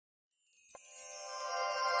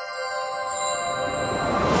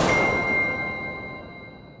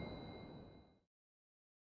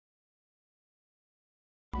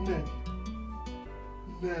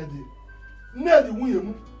Nedi. Nedi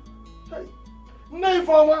William. Hey.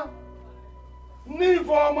 Nifoma.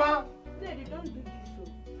 Nifoma. Daddy, don't do this so.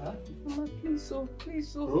 Huh? Mama, please so. Please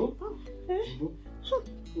so. Oh? Eh?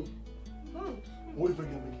 What if I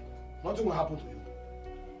get me? Nothing will happen to you.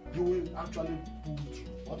 You will actually pull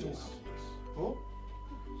through. Nothing will happen. Oh?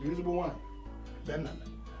 Reasonable one. Then,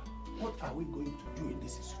 what are we going to do in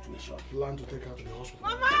this situation? Plan to take her to the hospital.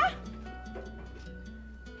 Mama!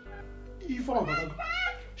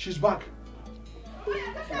 She's back.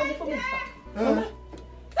 Mama?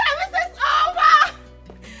 Service is over!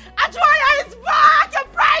 Adroya is back! Your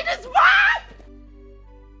bride is back!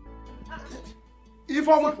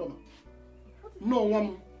 Ifoma! No,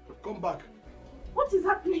 woman. Come back. What is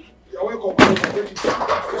happening? You're welcome. She's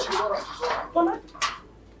alright. She's alright. Mama?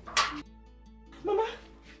 Mama?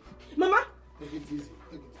 Mama? Take it easy.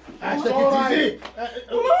 Take it easy.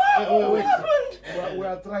 Mama, what happened? We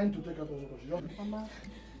are trying to take her to the hospital. Mama?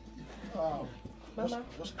 Mama?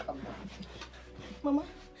 Just calm down. Mama?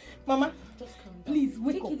 Mama? Just calm down. Please,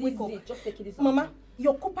 wake up. Just take it easy. Mama,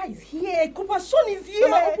 your Cooper is here. Cooper's son is here.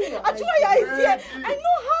 Mama, open your eyes. Adroya is here. I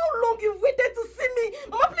know how long you've waited to see me.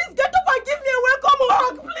 Mama, please get up and give me a welcome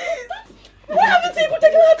hug, please. Why haven't you even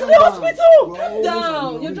taken her to the hospital? Calm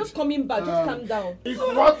down. You're just coming back. Just calm down. It's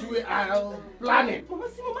what we are planning. Mama,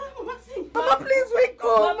 see. Mama, please wake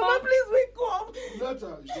up. Mama, please wake up. Let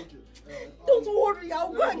her. It's okay. Don't worry.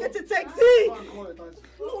 I'll go and get a taxi.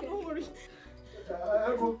 No, don't worry.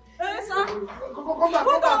 Come back.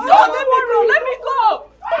 Come back. No, don't worry. Let me go.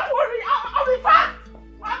 Don't worry. I'll be fast.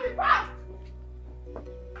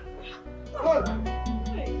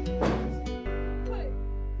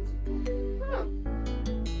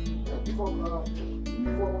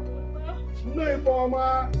 Nifoma.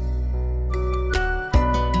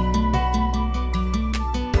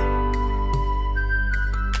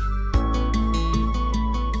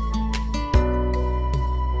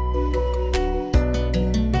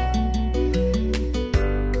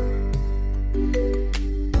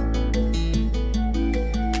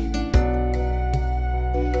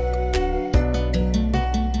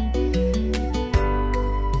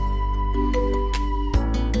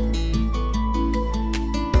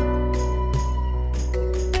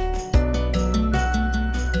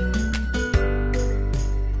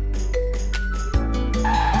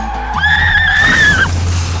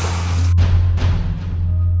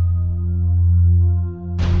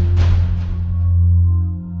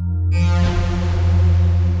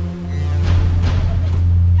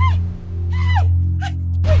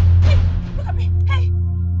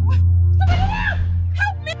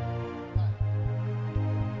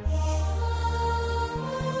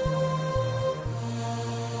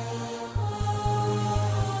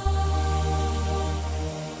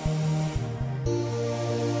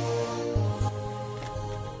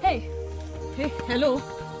 Hello?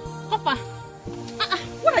 Papa?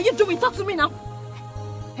 What are you doing? Talk to me now.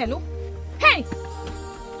 Hello? Hey!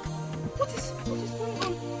 What is going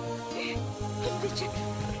on? Let's check.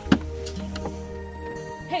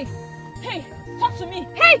 Hey! Talk to me.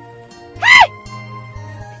 Hey!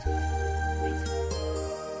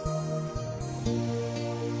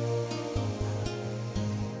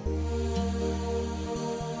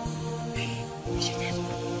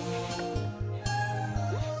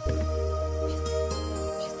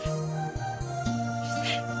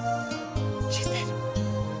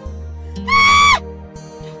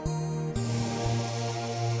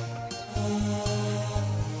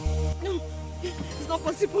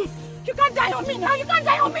 You can't die on me now. You can't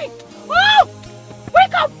die on me. Oh!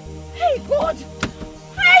 Wake up! Hey, God!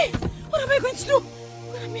 Hey! What am I going to do?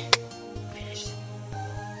 What am I finished?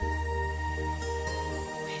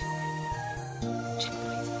 Wait.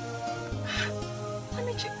 Checkpoint. Let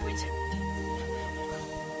me checkpoint.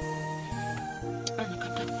 Anna,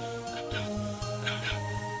 calm down.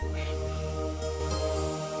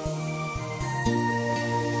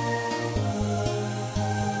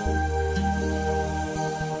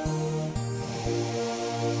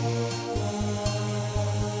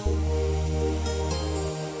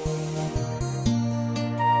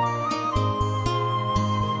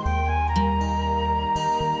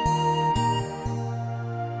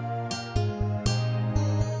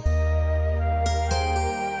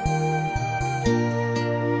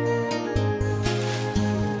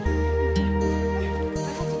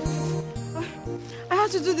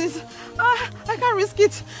 I can't risk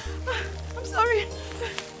it. I'm sorry.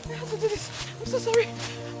 I have to do this. I'm so sorry.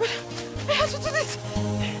 But I have to do this.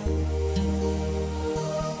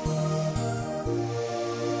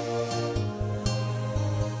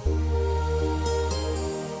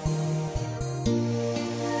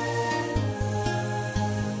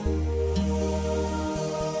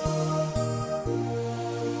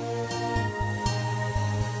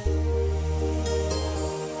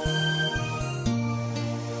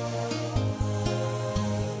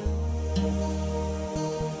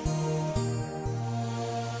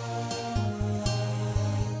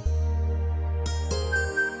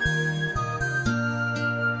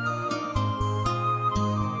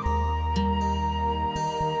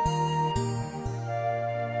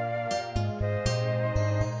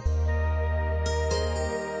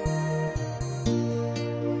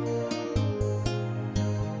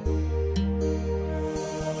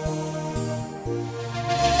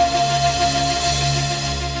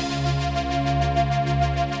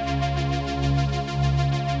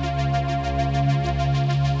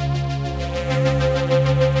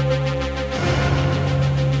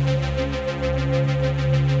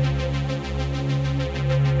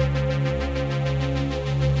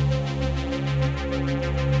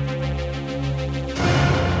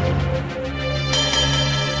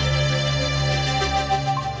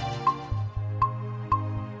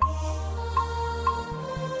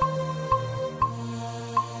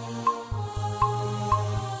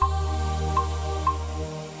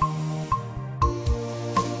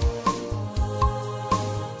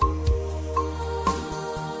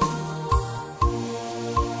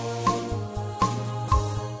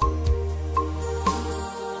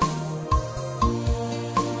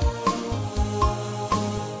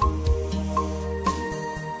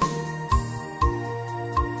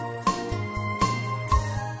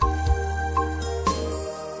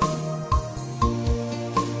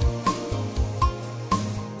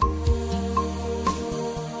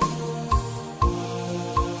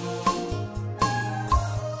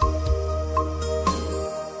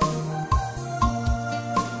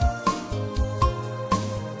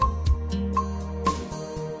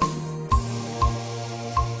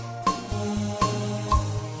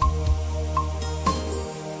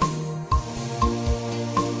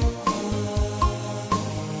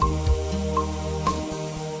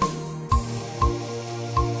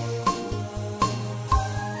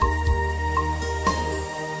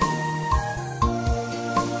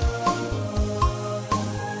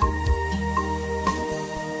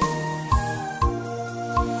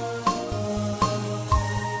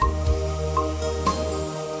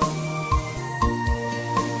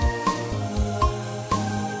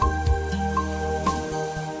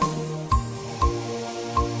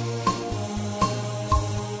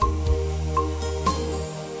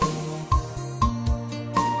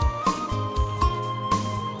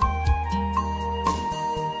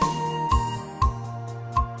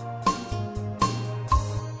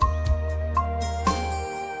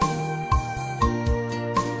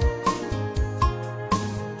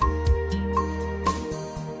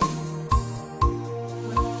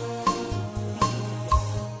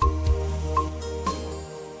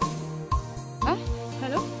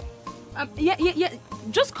 Yeah.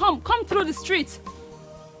 Just come through the street.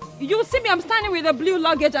 You see me, I'm standing with a blue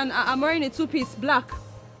luggage and I'm wearing a two-piece black.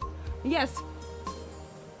 Yes.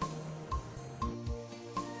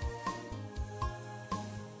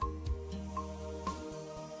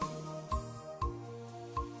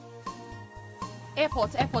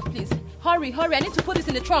 Airport, please. Hurry, I need to put this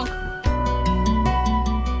in the trunk.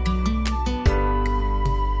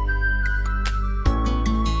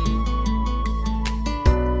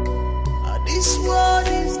 This world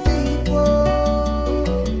is deep.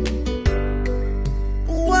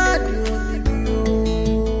 Why do you need me?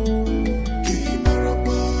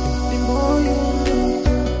 The more you know,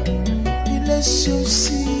 the less you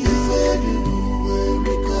see.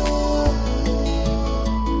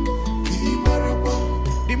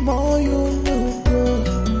 The more you know,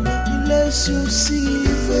 the less you see.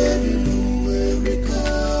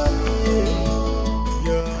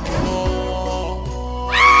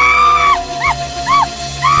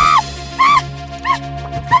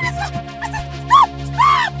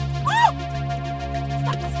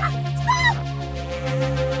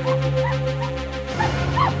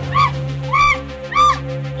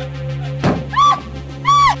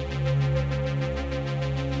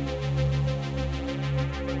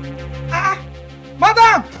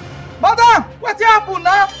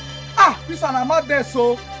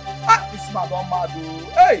 So, this man don't mad.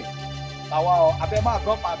 Hey, now I bet my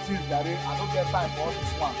drop my things, Gary. I don't get time for all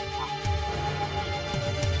this one.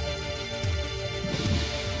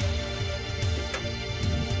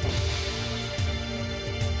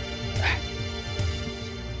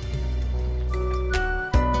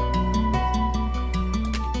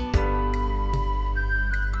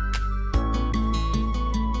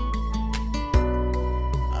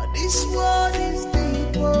 This world is deep.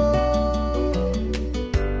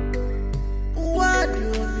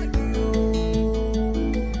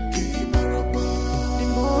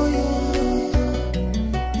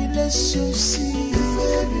 You see,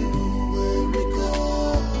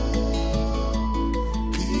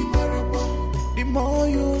 the more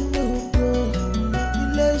you know, the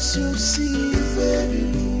less you see.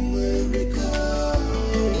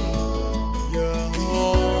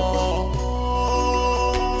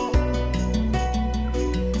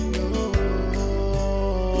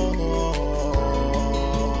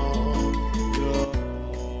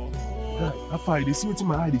 How far you see what's in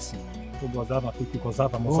my eye? Observer, quick,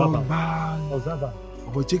 observer.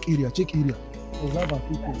 Oh, check area. Observer,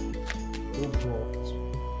 quick. Oh God.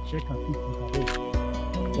 Check and quick.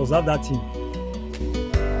 Observe that thing.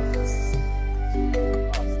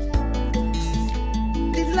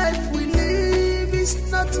 The life we live is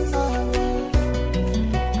not our life.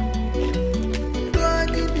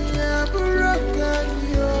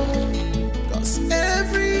 Cause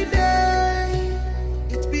every day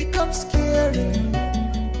it becomes scary.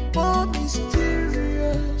 More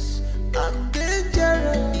mysterious and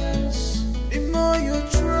dangerous. The more you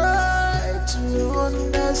try to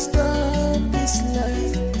understand this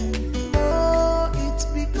life, the more it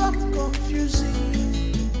becomes confusing.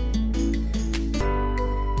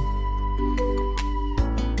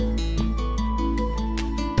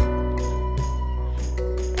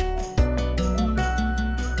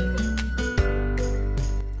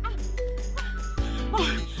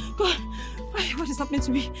 What is happening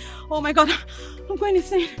to me? Oh my God, I'm going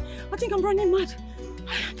insane. I think I'm running mad.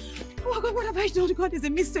 Oh God, what have I done? God, it's a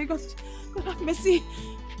mistake. God have mercy.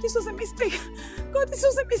 This was a mistake. God, this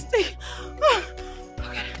was a mistake.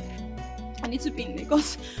 Okay. I need to be in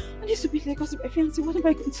Lagos. with my fiancé. What am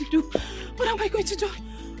I going to do?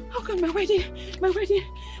 How can my wedding?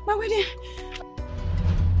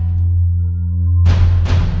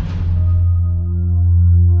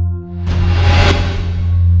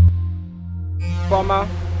 Former.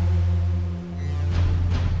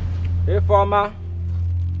 Hey, former.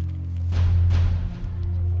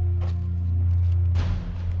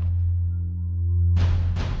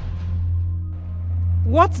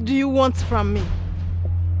 What do you want from me?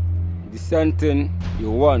 The same thing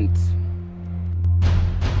you want.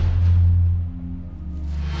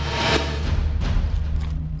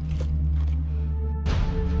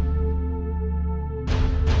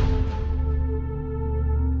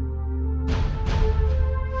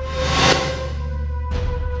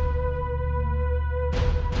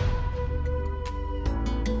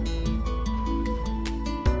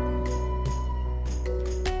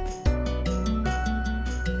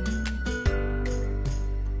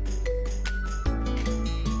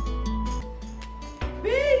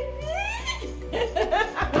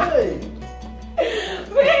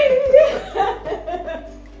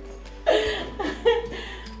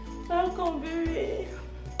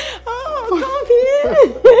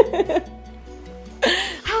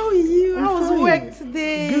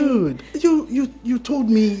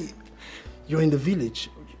 the village.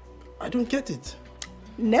 I don't get it.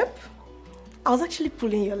 Nope. I was actually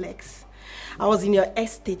pulling your legs. I was in your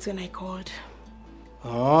estate when I called.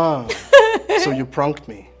 Ah, so you pranked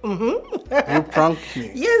me. Mm-hmm. You pranked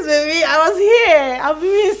me. Yes, baby. I was here. I've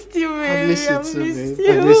missed you, baby. I miss you too, babe.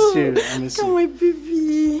 You. I miss you. I miss you. Come on,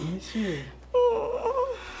 baby. I miss you.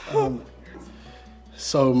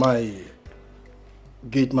 So my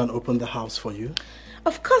gate man opened the house for you?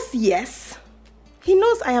 Of course, yes. He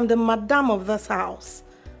knows I am the madam of this house.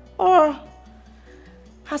 Or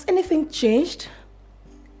has anything changed?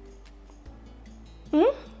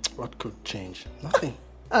 What could change? Nothing.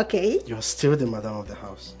 Okay. You're still the madam of the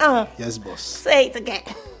house. Yes, boss. Say it again.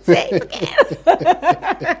 Say it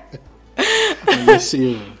again. I miss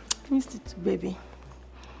you. I missed it too, baby.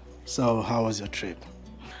 So, how was your trip?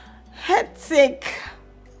 Hectic.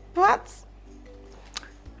 But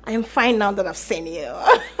I am fine now that I've seen you.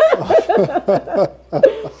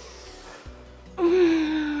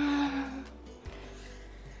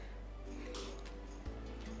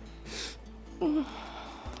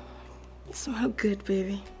 You smell good,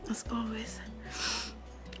 baby, as always.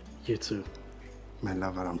 You too, my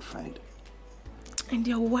lover and friend. And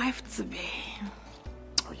your wife to be.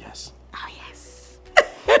 Oh, yes. Oh, yes.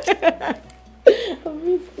 I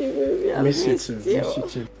miss you, baby. I miss you too. Miss you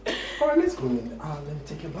too. All right, let's go in. Let me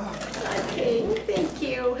take a bath. Okay, thank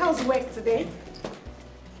you. How's work today?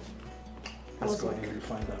 Let's go in and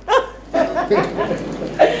find out.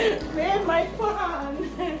 Where's my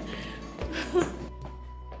phone?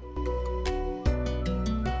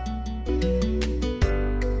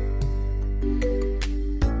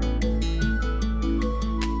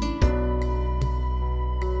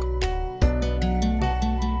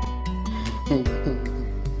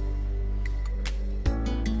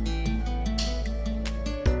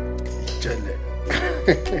 Jelly.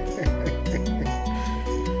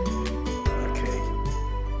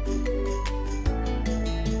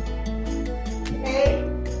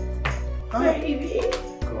 Baby.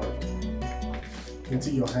 God. Into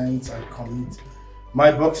your hands I commit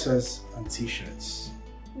my boxers and t-shirts.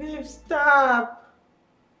 Babe, stop.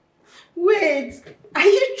 Wait, are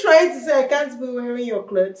you trying to say I can't be wearing your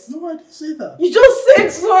clothes? No, I didn't say that. You just said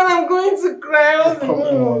so and I'm going to cry. Come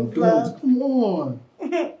on, God, come on.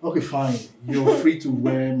 Okay, fine. You're free to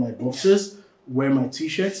wear my boxers, wear my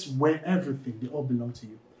t-shirts, wear everything. They all belong to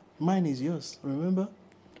you. Mine is yours, remember?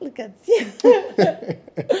 Look at you.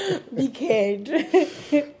 Big head.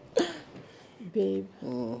 Babe.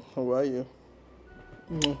 How are you?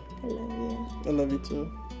 I love you. I love you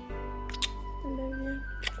too. I love you.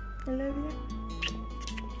 I love you.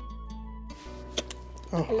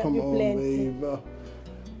 Oh, I love come you on, plenty.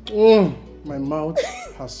 babe. My mouth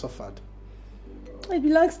has suffered. It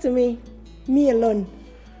belongs to me. Me alone.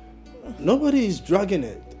 Nobody is dragging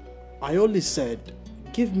it. I only said,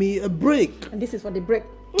 give me a break. And this is for the break.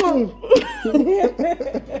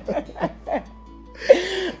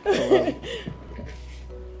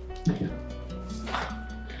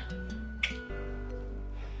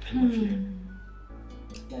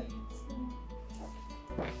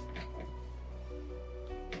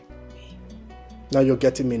 Now you're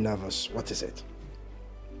getting me nervous. What is it?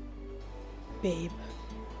 Babe,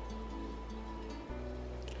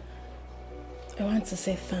 I want to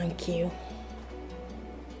say thank you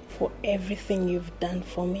for everything you've done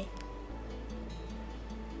for me.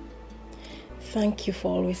 Thank you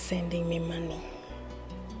for always sending me money.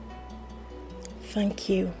 Thank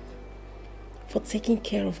you for taking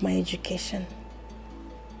care of my education.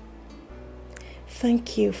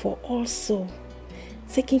 Thank you for also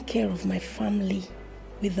taking care of my family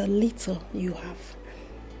with the little you have.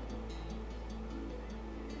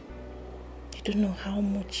 You don't know how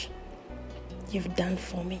much you've done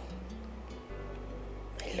for me.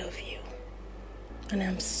 I love you. And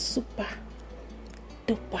I'm super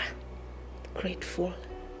duper grateful.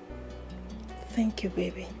 Thank you,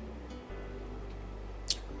 baby.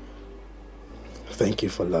 Thank you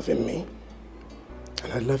for loving me.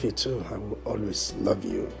 And I love you too. I will always love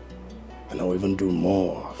you. And I will even do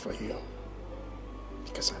more for you.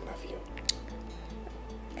 Because I love you.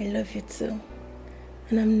 I love you too.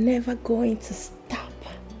 And I'm never going to stop.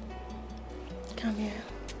 Come here.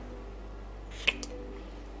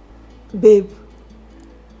 Babe.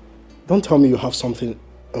 Don't tell me you have something.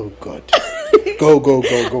 Oh God. Go.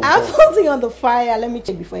 I have something on the fire. Let me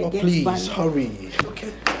check before it gets please, burned. hurry.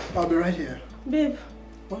 Okay, I'll be right here. Babe.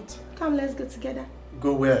 What? Come, let's go together.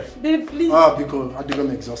 Go where? Babe, please. Because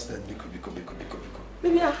I'm exhausted. Because.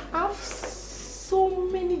 Baby, I have so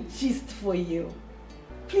many gist for you.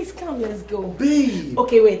 Please come, let's go. Babe.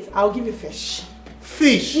 Okay, wait. I'll give you fish.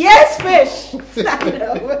 Fish? Yes, fish. Stand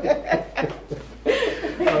up.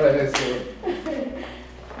 Alright, let's go.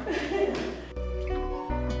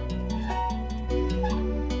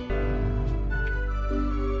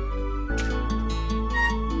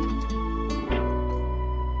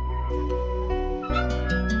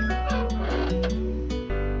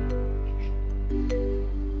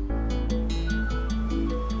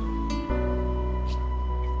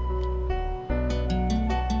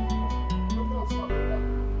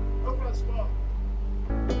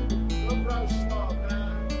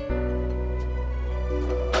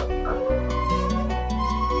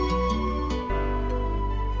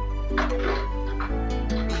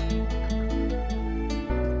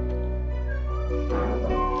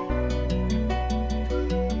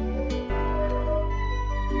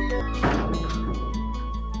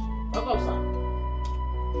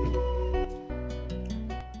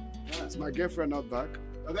 Girlfriend not back?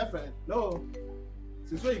 Your girlfriend? No.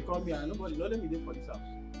 Since when you come here, nobody let me there for this house.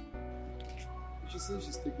 She says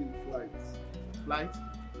she's taking flight. Flight?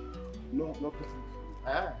 No, not taking.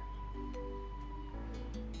 Ah.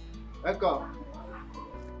 Welcome.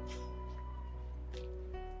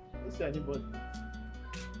 Don't see anybody.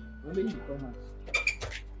 Only you come out.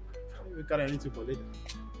 We carry anything for later.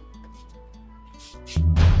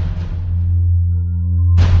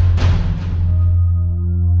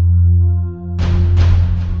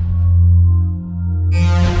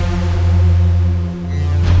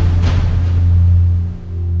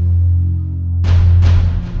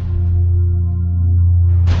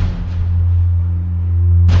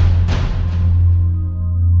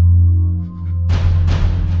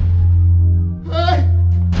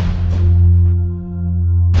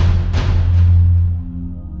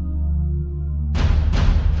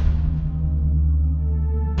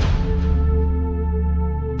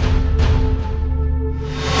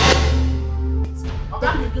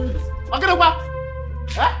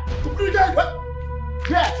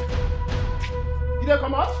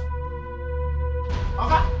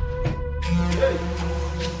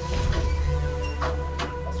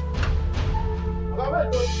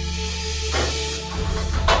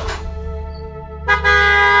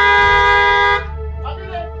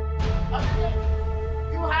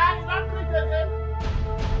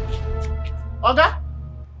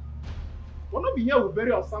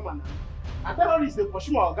 I tell her he's the push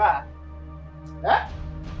my guy. Eh?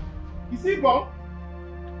 Is he gone?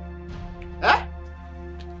 Eh?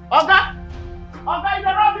 Oga? Oga, you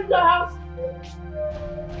don't leave your house.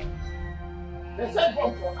 They said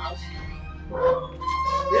bomb for house.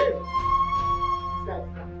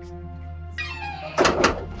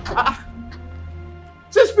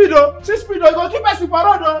 See speed, you go keep us for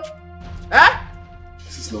road. Eh?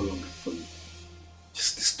 This is no longer funny.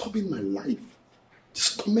 Just disturbing my life.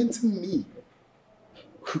 Just tormenting me.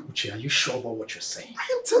 Uche, are you sure about what you're saying? I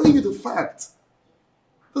am telling you the fact.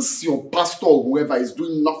 This is your pastor or whoever is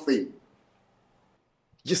doing nothing.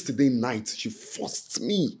 Yesterday night, she forced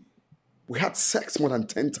me. We had sex more than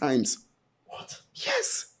 10 times. What?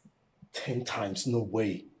 Yes. 10 times? No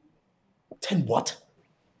way. 10 what?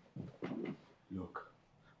 Look,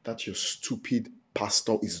 that your stupid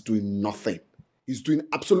pastor is doing nothing. He's doing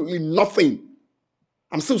absolutely nothing.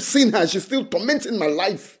 I'm still seeing her. She's still tormenting my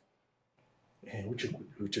life. Hey, Uche,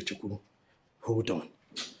 hold on.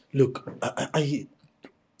 Look, I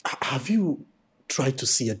have you tried to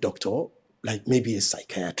see a doctor? Like maybe a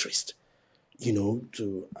psychiatrist? You know,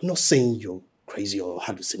 I'm not saying you're crazy or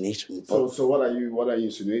hallucination. So what are you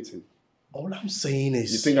insinuating? All I'm saying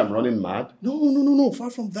is... You think I'm running mad? No. Far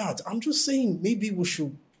from that. I'm just saying maybe we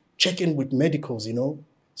should check in with medicals, you know?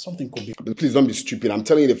 Something could be... But please don't be stupid. I'm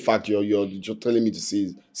telling you the fact. You're telling me to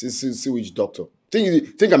see which doctor.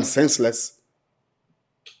 Think I'm senseless?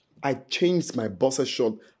 I changed my boxer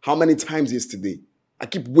short how many times yesterday? I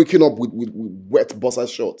keep waking up with wet boxer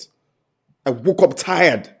shorts. I woke up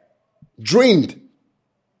tired, drained.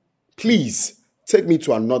 Please take me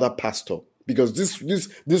to another pastor because this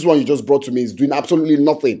one you just brought to me is doing absolutely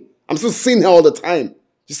nothing. I'm still seeing her all the time.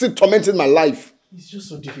 She's still tormenting my life. It's just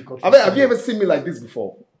so difficult. Have you ever seen me like this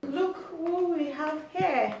before? Look what we have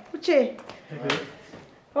here. Uche. Hi.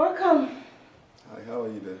 Welcome. Hi, how are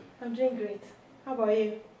you there? I'm doing great. How about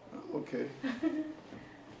you? I'm okay.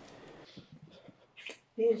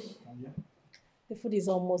 Babe, the food is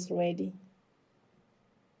almost ready.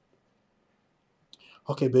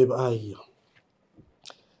 Okay, babe,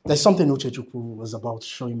 there's something Uchechukwu was about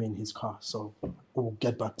showing me in his car, so we'll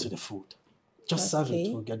get back to the food. Just serve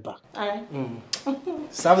it, we'll get back. Alright.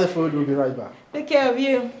 Serve the food, we'll be right back. Take care of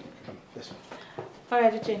you. Come, this one.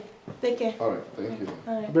 Alright, Uche. Take care. Alright, thank you.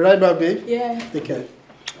 Alright. Be right back, babe. Yeah. Take care.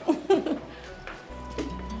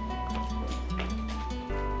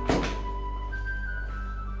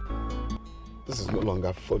 no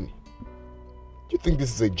longer funny. Do you think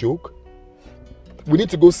this is a joke? We need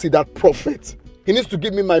to go see that prophet. He needs to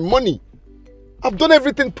give me my money. I've done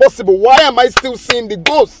everything possible. Why am I still seeing the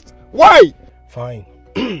ghost? Why? Fine.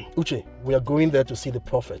 Uche, we are going there to see the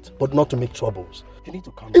prophet, but not to make troubles. You need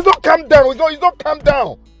to calm down. He's not calm down. He's not calm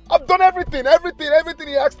down. I've done everything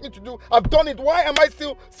he asked me to do. I've done it. Why am I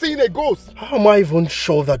still seeing a ghost? How am I even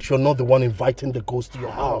sure that you're not the one inviting the ghost to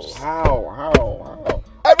your house? How?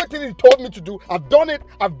 Everything he told me to do, I've done it.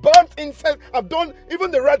 I've burnt incense. I've done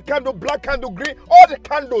even the red candle, black candle, green, all the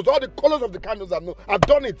candles, all the colors of the candles I've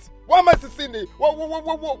done it. Why am I still seeing it?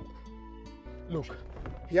 Whoa. Look,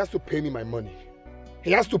 he has to pay me my money.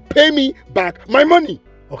 He has to pay me back my money.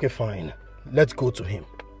 Okay, fine. Let's go to him.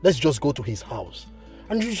 Let's just go to his house.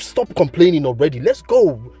 And you stop complaining already. Let's go.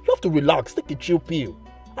 You have to relax. Take a chill pill.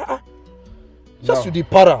 Just to the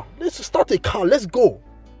para. Let's start a car. Let's go.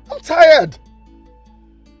 I'm tired.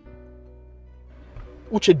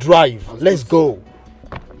 Uche, drive. Let's go.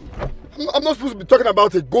 I'm not supposed to be talking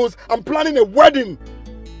about a ghost. I'm planning a wedding.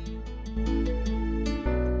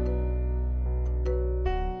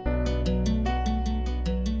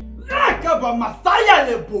 Rakaba Masaya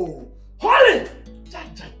Lebo. Holy!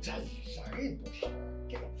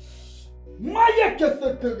 Maya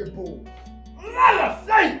Kesetelebo. Lala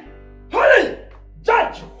say. Holy!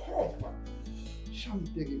 Judge Jehovah.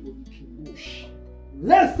 Shamterebo Kibush.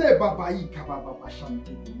 Let's say Babai Kababa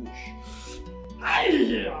Shamterebo.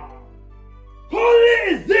 Ayya!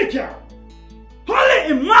 Holy Ezekiel.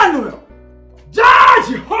 Holy Emmanuel. Judge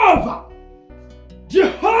Jehovah.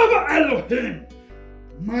 Jehovah Elohim.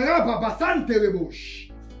 Maraba Basanterebo.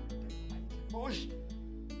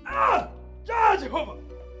 Judge Jehovah.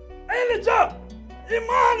 Elijah!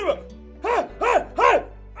 Emmanuel! Hey!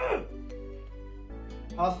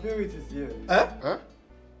 Our spirit is here. Huh?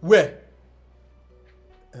 Where?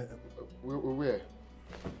 Where?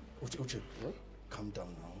 Uche, calm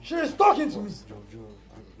down now. She is talking to me.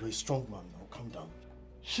 You're a strong man now. Calm down.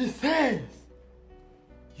 She says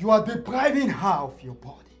you are depriving her of your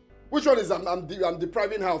body. Which one is I'm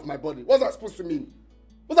depriving her of my body? What's that supposed to mean?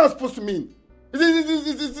 What's that supposed to mean?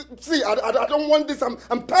 See, I don't want this.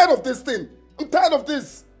 I'm tired of this thing. I'm tired of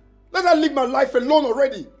this. Let her live my life alone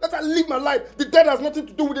already. Let her live my life. The dead has nothing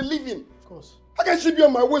to do with the living. Of course. How can she be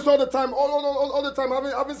on my waist all the time? All the time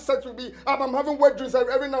having sex with me. I'm having wet dreams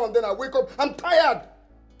every now and then. I wake up. I'm tired.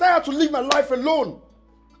 Tired to live my life alone.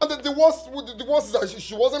 And the worst is that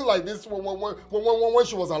she wasn't like this when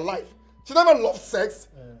she was alive. She never loved sex.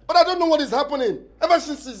 But I don't know what is happening. Ever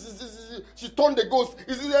since she turned the ghost,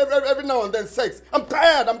 it's every now and then sex. I'm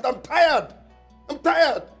tired. I'm tired. I'm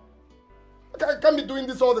tired. I can't be doing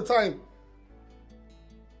this all the time.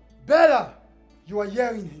 Bella, you are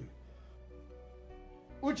hearing him.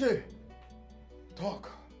 Uche,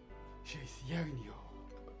 talk. She is hearing you.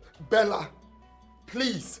 Bella,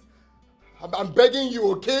 please. I'm begging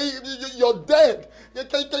you, okay? You're dead.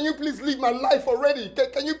 Can you please leave my life already?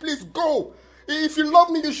 Can you please go? If you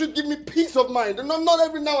love me, you should give me peace of mind. Not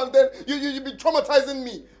every now and then you be traumatizing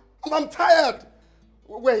me. I'm tired.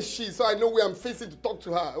 Where is she? So I know where I'm facing to talk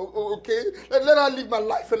to her. Okay? Let her live my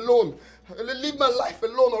life alone. Leave my life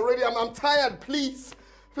alone already. I'm tired. Please.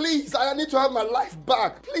 Please. I need to have my life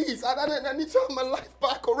back. Please. I need to have my life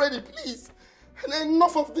back already. Please. And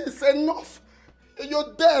enough of this. Enough.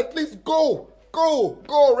 You're dead. Please go. Go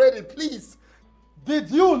already. Please.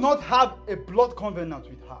 Did you not have a blood covenant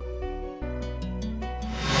with her?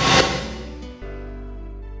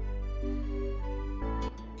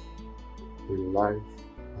 In life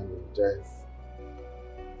and in death,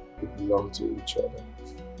 we belong to each other.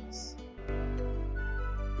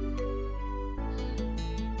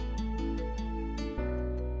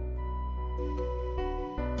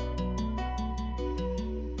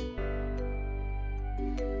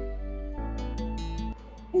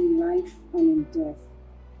 In life and in death,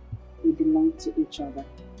 we belong to each other.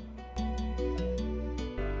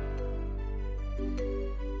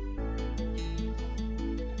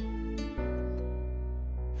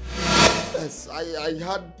 Yes, I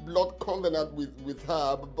had blood covenant with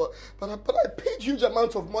her, but I paid huge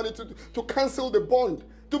amounts of money to cancel the bond,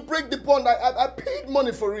 to break the bond. I paid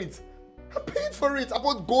money for it. I paid for it. I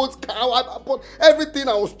bought goats, cow, I bought everything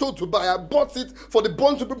I was told to buy. I bought it for the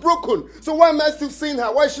bond to be broken. So why am I still seeing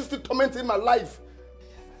her? Why is she still tormenting my life?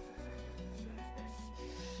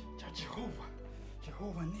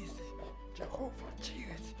 Jehovah needs it. Jehovah,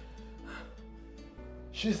 Jesus.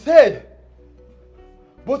 She said,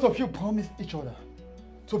 both of you promised each other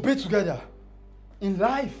to be together in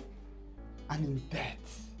life and in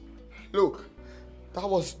death. Look, that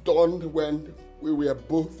was done when we were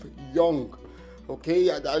both young.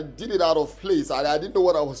 Okay, I did it out of place. I didn't know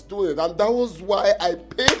what I was doing. And that was why I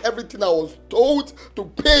paid everything I was told to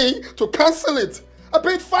pay to cancel it. I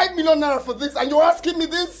paid 5 million naira for this and you're asking me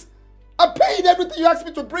this? I paid everything you asked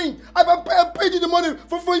me to bring. I paid you the money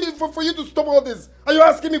for you to stop all this. And you're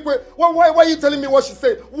asking me, why are you telling me what she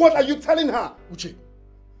said? What are you telling her? Uche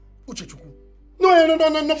Chukwu.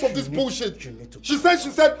 No, enough of this bullshit. She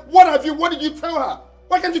said, what did you tell her?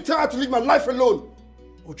 Why can't you tell her to leave my life alone?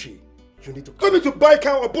 Uche, you need to... You told me to buy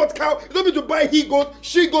cow, I bought cow. You told me to buy he goat,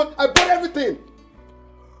 she goat, I bought everything.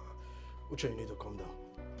 Uche, you need to calm down.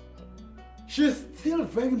 She's still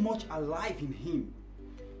very much alive in him.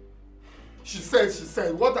 She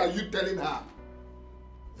said, what are you telling her?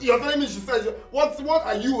 You're telling me she says, what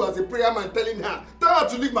are you as a prayer man telling her? Tell her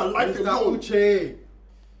to leave my life alone. Uche.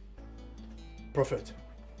 Prophet,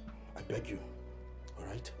 I beg you, all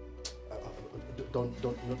right?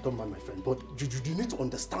 Don't mind my friend, but you need to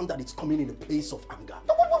understand that it's coming in a place of anger.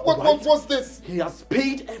 What's this? He has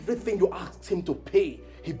paid everything you asked him to pay.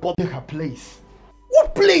 He bought her place.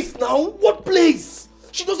 What place now? What place?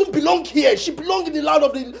 She doesn't belong here. She belongs in the land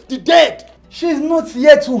of the dead. She's not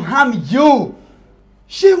here to harm you.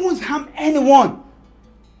 She won't harm anyone.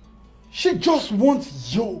 She just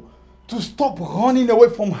wants you to stop running away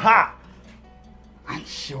from her. And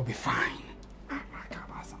she'll be fine.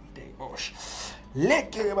 Oh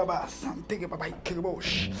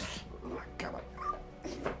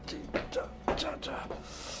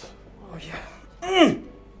yeah.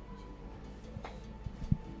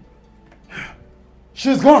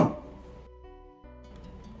 She's gone.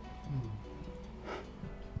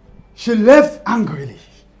 She left angrily.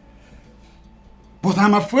 But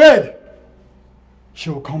I'm afraid she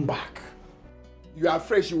will come back. You are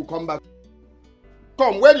afraid she will come back?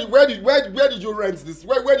 Come, where did you rent this?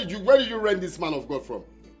 Where did you rent this man of God from?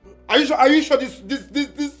 Are you sure this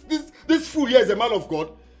fool here is a man of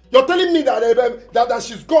God? You're telling me that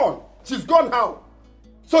she's gone. She's gone how?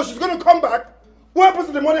 So she's gonna come back? What happens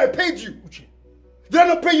to the money I paid you? Uche. Did I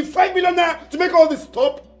not pay you 5 million naira to make all this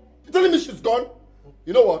stop? You're telling me she's gone?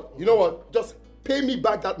 You know what? Just pay me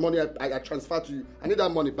back that money I transferred to you. I need that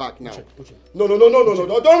money back now. Uche. No.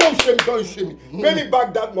 Don't shame me. Pay me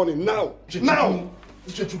back that money now. Uche, now.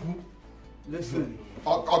 Uche, listen.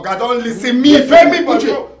 Oga, don't listen. Me, pay me back.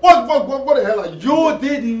 What the hell are you? You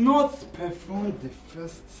did not perform the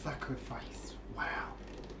first sacrifice well.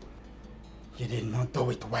 You did not do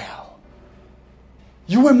it well.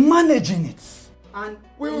 You were managing it. And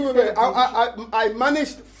wait. I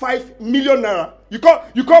managed 5 million naira. You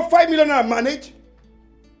call 5 million naira manage?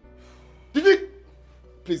 Did you?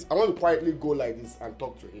 Please, I want to quietly go like this and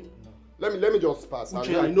talk to him. No. Let me just pass.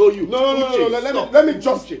 Uche, I know you. No. Let me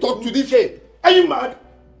just talk to this. Are you mad?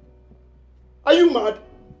 Are you mad?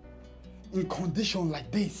 In condition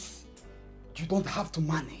like this, you don't have to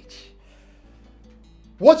manage.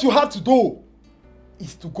 What you have to do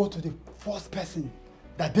is to go to the first person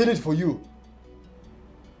that did it for you.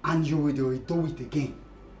 And you will do it again.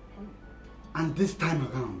 And this time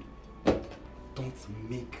around, don't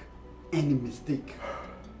make any mistake.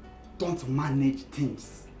 Don't manage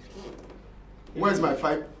things. Where's my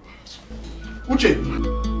 5? Uche!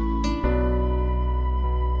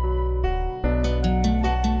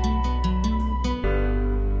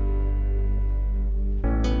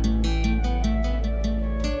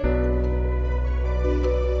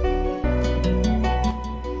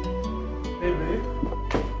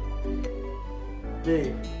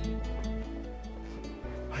 Babe,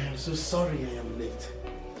 I am so sorry I am late.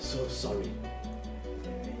 So sorry.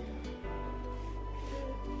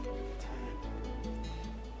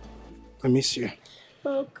 I miss you.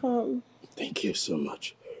 Welcome. Thank you so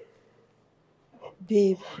much.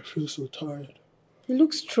 Babe. I feel so tired. You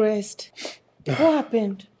look stressed. What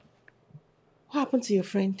happened? What happened to your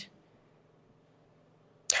friend?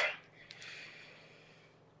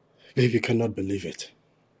 Babe, you cannot believe it.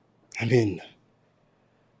 I mean,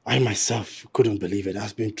 I myself couldn't believe it.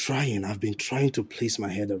 I've been trying to place my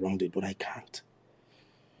head around it, but I can't.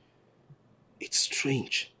 It's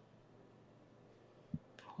strange.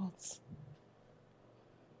 What?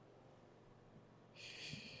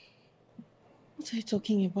 What are you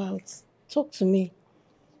talking about? Talk to me.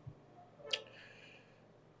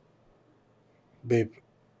 Babe.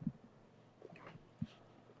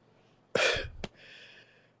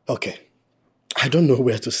 Okay. I don't know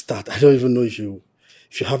where to start. I don't even know if you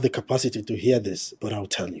have the capacity to hear this, but I'll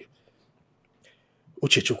tell you.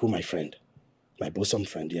 Uche Chukwu, my friend, my bosom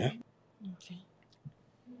friend, yeah? Okay.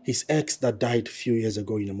 His ex that died a few years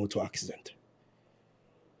ago in a motor accident.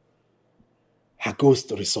 Her ghost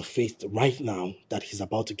resurfaced right now that he's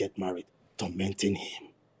about to get married, tormenting him.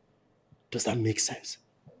 Does that make sense?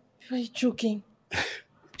 Are you joking?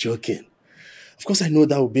 Joking. Of course I know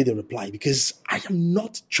that will be the reply because I am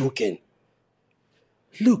not joking.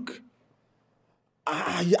 Look,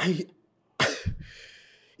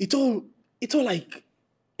 it's all like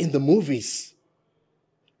in the movies.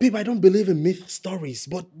 Babe, I don't believe in myth stories,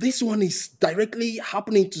 but this one is directly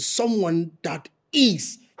happening to someone that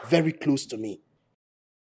is very close to me.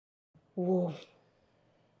 Whoa.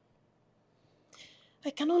 I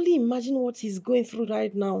can only imagine what he's going through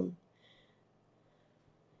right now.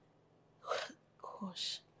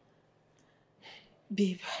 Gosh.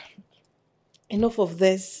 Babe, enough of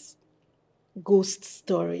this ghost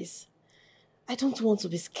stories. I don't want to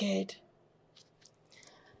be scared.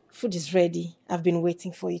 Food is ready. I've been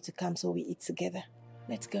waiting for you to come so we eat together.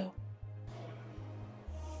 Let's go.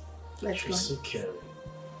 Let's You're go. so caring.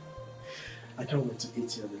 I can't wait to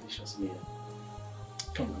eat your delicious meal.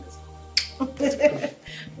 Come on, let's go. Let's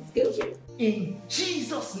go, babe. In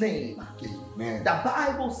Jesus' name. Amen. The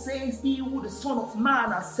Bible says, he who the Son of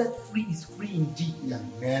Man has set free is free indeed.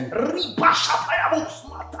 Amen.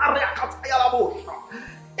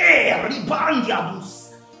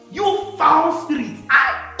 You foul spirit,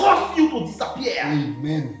 I cause you to disappear.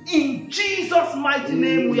 Amen. In Jesus' mighty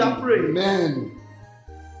name we are praying. Amen.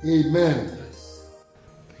 Amen.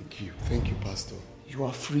 Thank you, Pastor. You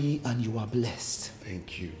are free and you are blessed.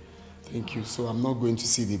 Thank you. Thank you. So I'm not going to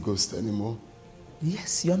see the ghost anymore?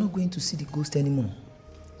 Yes, you are not going to see the ghost anymore.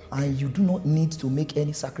 And you do not need to make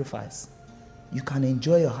any sacrifice. You can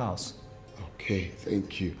enjoy your house. Okay,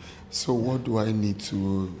 thank you. So what do I need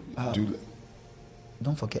to do?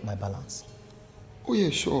 Don't forget my balance. Oh yeah,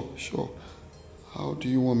 sure. How do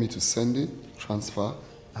you want me to send it? Transfer?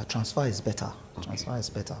 Transfer is better. Okay. Transfer is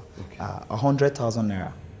better. Okay. 100,000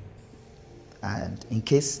 naira. And in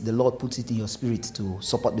case the Lord puts it in your spirit to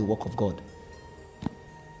support the work of God,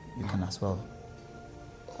 you can as well.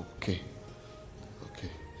 Okay.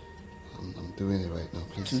 I'm doing it right now,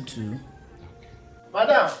 please. 22. Okay.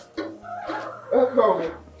 Madam!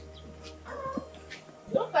 Welcome.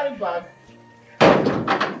 You don't carry bag.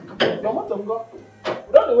 Your mother go.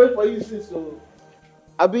 We don't wait for you since so.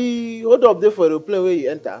 Abi hold up there for the plane where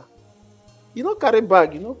you enter. You don't carry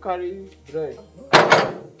bag, you don't carry bread.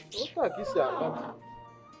 Don't kiss your bag.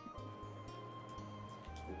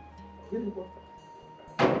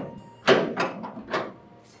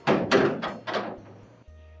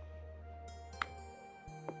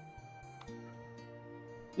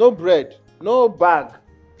 No bread, no bag.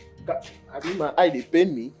 I mean, my eye they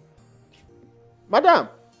pain me. Madam.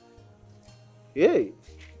 Hey.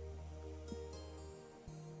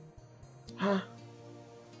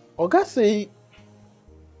 Oga say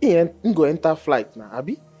he ain't go enter flight now,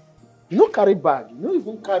 Abi. You no carry bag, you no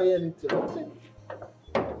even carry anything.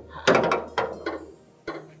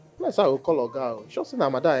 That's how I will call Oga. Sure say na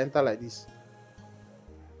madam enter like this.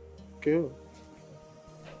 Okay.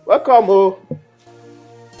 Welcome, oh.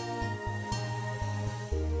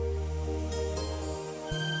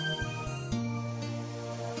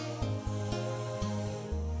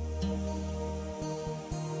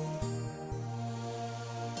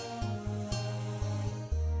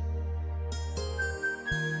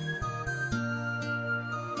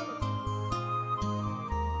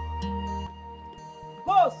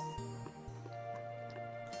 Boss!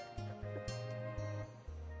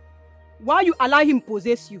 Why you allow him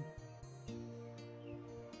possess you?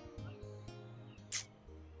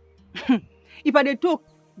 If I dey talk,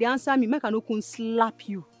 they answer me, make I no come slap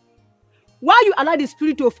you. Why you allow the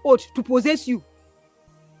spirit of oath to possess you?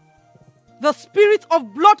 The spirit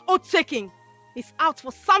of blood oath taking is out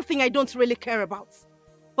for something I don't really care about.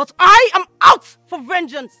 But I am out for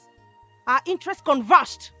vengeance. Our interests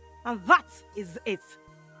converged, and that is it.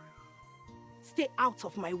 Stay out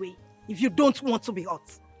of my way if you don't want to be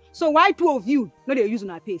hurt. So why two of you no dey use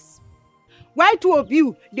una pace? Why two of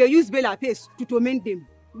you they use Bella pace to torment them?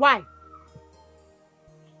 Why?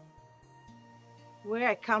 Where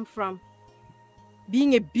I come from,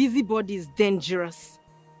 being a busybody is dangerous.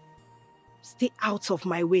 Stay out of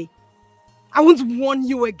my way. I won't warn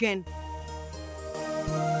you again.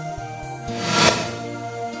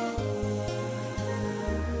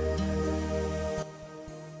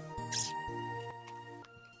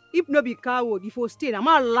 If no be coward, if you stay, I'm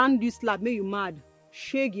gonna land this slap, make you mad.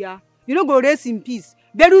 Shake ya. You don't go rest in peace.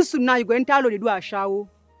 Very soon now you go enter they do a shower.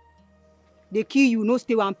 They kill you, no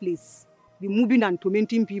stay one place. Be moving and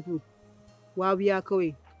tormenting people. While we are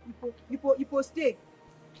going. You stay.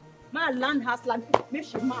 My land has land. Make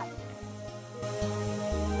she mad.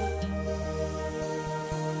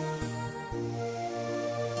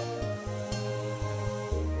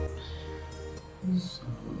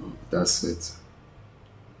 That's it.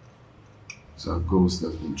 It's our ghost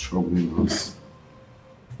that's been troubling us.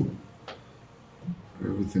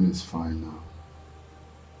 Everything is fine now.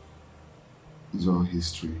 It's all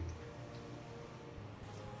history.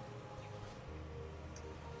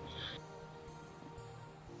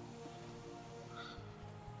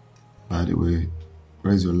 By the way,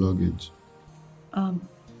 where's your luggage?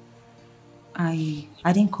 I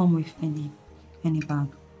didn't come with any bag.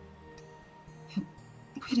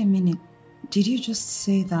 Wait a minute. Did you just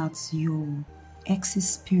say that your ex's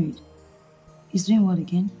spirit is doing what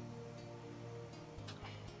again?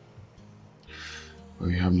 Well,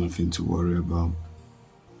 you have nothing to worry about.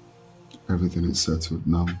 Everything is settled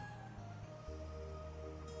now.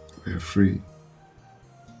 We are free.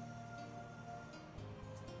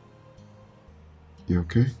 You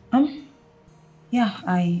okay? Yeah,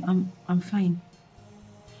 I'm fine.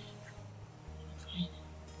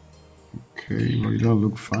 Okay, well, you don't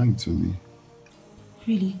look fine to me.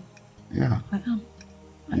 Really? Yeah. I am.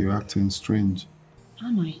 You're acting strange.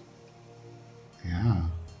 Am I? Yeah.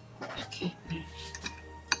 Okay.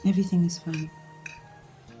 Everything is fine.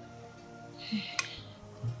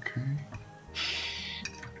 Okay.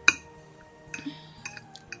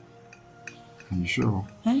 Are you sure?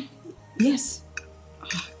 Huh? Yes.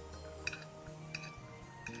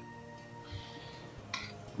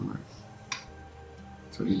 Alright.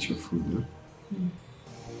 So eat your food, yeah?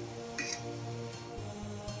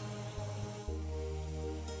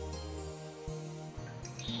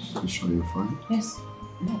 You sure you're fine? Yes.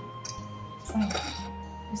 No. Fine.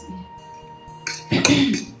 Yes,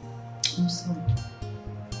 I'm sorry.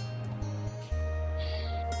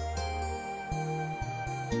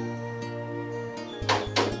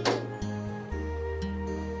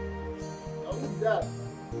 How is that?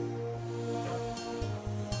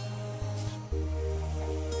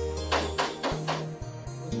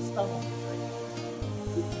 What's this stomach?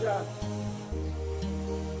 What's that?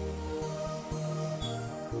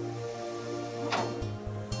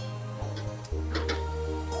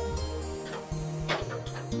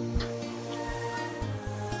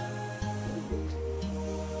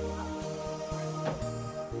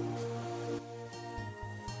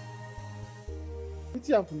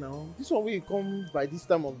 Wetin happen now? This one wey you come by this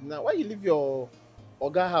time of the night. Why you leave your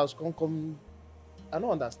oga house come? I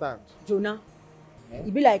don't understand. Jonah, e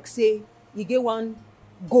be like say you get one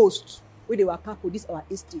ghost wey dey waka for this our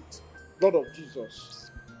estate. Lord of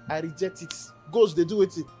Jesus, I reject it. Ghost dey do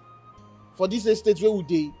wetin for this estate wey we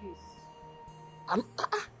dey? And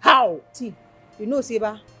how? See, you know say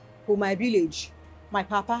ba, for my village, my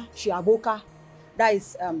papa she aboka, that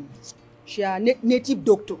is she a native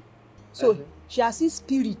doctor, so she a see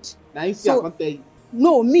spirit. Na you see I come tell you.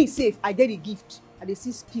 No, me sef I get the gift. I dey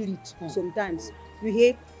see spirit sometimes. You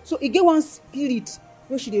hear? So e get one spirit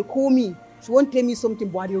wey she dey call me. She wan tell me something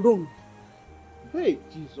but I dey run. Hey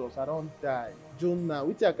Jesus, I don die. Jonah,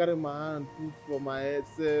 wetin I carry my hand put for my head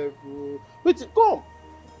sef o. Wait, come.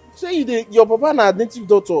 Say you dey, your papa na native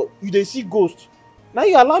doctor, you dey see ghost. Now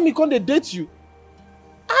you allow me come dey date you.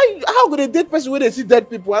 How go dey date person wey dey see dead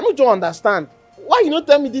people? I no just understand. Why you no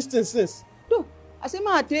tell me this thing since? No, I say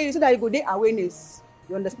ma I tell you so that you go dey awareness.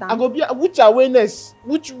 You understand? I go be which awareness?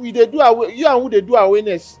 Which we dey do you and who dey do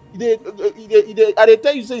awareness? I dey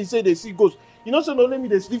tell you say you dey see ghost. You know say no let me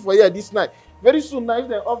dey sleep for here this night. Very soon now if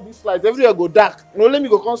dem off this light everywhere go dark. No let me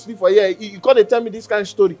go come sleep for here. You come dey tell me this kind of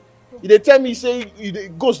story. You dey tell me say the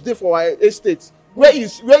ghost dey for our estate. Where you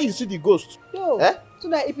see the ghost? Yo, so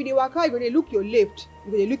that if you dey waka you go dey look your left,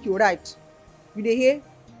 you go dey look your right. You dey hear?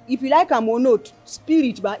 If you like am or not,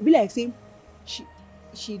 spirit but be like say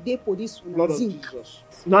she dey for this Lord of zinc. Jesus.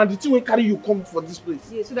 Na the thing wey carry you come for this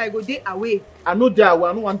place. Yeah, so that you go dey away. I no dey away.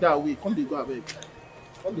 I no wan dey away. Come dey go abeg.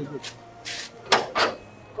 Come dey go.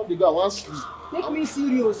 Come dey go. I wan sleep. Make me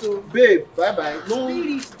serious o. Babe, bye bye. No.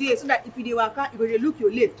 Spirit dey so that if you dey waka you go dey look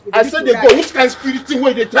your left. I say dey go. Which kind spirit thing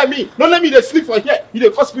wey you dey tell me? No let me dey sleep for here. You dey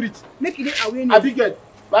call spirit. Make you dey awareness. Abigail,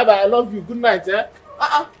 bye bye. I love you. Good night.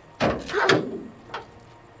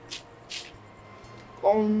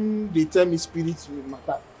 Come dey tell me spirit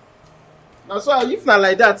matter. Na so if na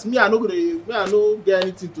like that, me I no get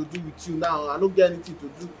anything to do with you now. I no get anything to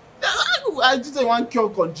do. I just say one cure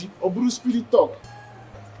konji oburu spirit talk.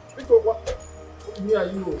 Because what? Me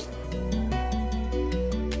and you.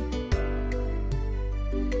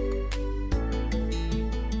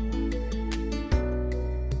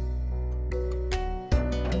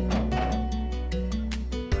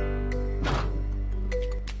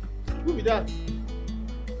 Who be that?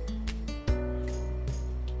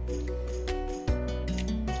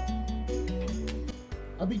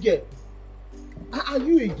 Abigail, are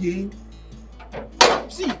you again?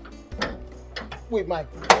 See, Wait, Mike.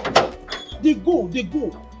 They go.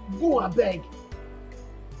 Go, I beg.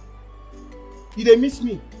 Did they miss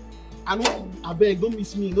me? I beg, don't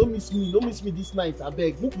miss me this night, I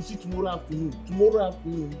beg. Make we see tomorrow afternoon. Tomorrow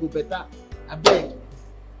afternoon, go better. I beg.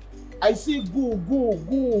 I say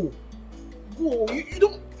go.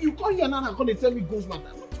 You come here now and come and tell me ghost matter.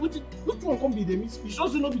 Which one come be they miss me? You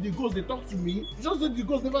just say no be the ghost, they talk to me. You just say the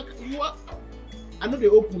ghost never, you are. I know they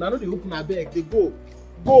open, I beg. They go.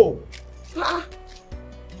 Ah.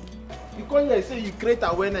 You come here and say you create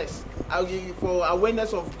awareness for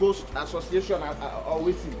awareness of ghost association or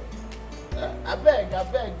waiting. I beg,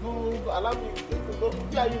 go allow me. Don't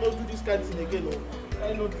you know do this kind of thing again. No,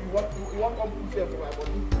 I know you want come put fear for my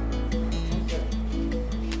body.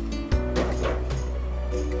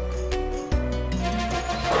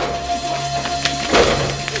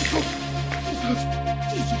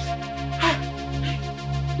 Jesus.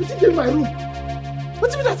 What's in my room?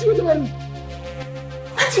 What's in that thing in my room?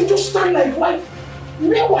 That thing just stand like white.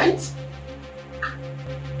 Real white.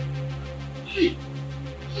 Hey.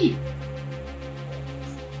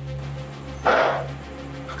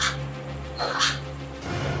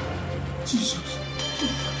 Jesus.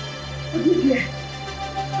 Are you here?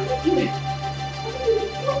 Are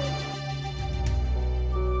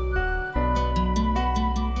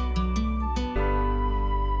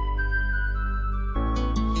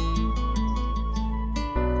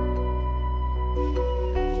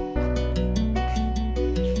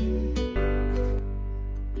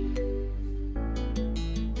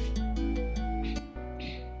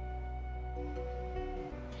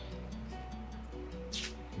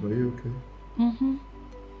you okay? Mm-hmm.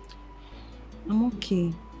 I'm okay.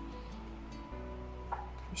 You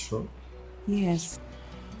sure? Yes.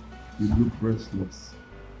 You look restless.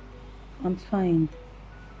 I'm fine.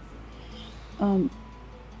 I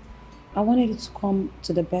wanted you to come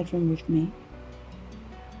to the bedroom with me.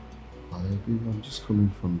 I'm just coming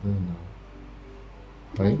from there now.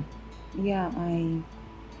 Right? Yeah,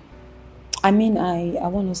 I mean, I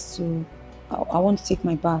want us to, I want to take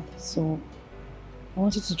my bath, so I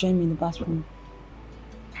want you to join me in the bathroom.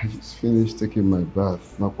 I just finished taking my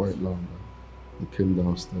bath, not quite long ago. I came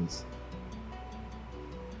downstairs.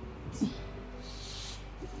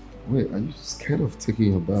 Wait, are you scared of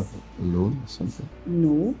taking your bath alone or something?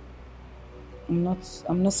 No, I'm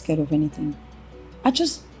not scared of anything. I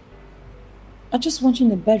just want you in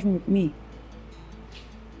the bedroom with me.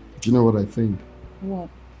 Do you know what I think? What?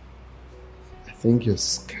 I think you're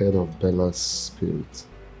scared of Bella's spirit.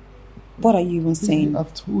 What are you even saying?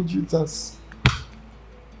 I've told you that's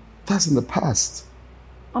in the past.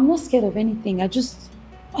 I'm not scared of anything. I just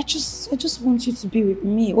want you to be with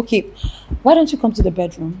me. Okay, why don't you come to the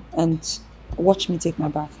bedroom and watch me take my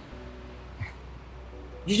bath?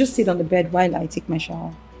 You just sit on the bed while I take my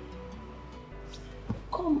shower.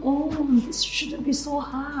 Come on, this shouldn't be so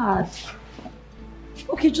hard.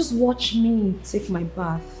 Okay, just watch me take my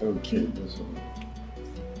bath. Okay, that's all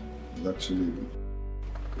right. Actually,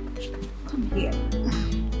 come here.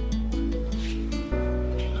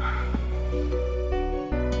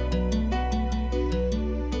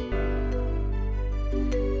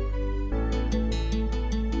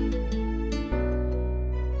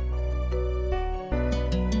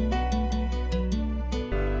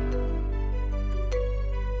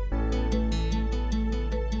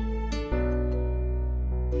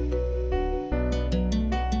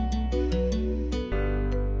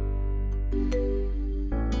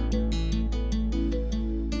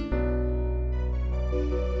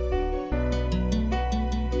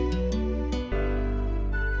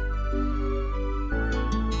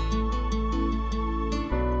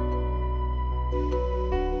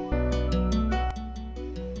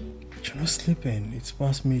 Sleeping. It's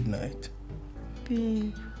past midnight.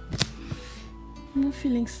 Babe, I'm not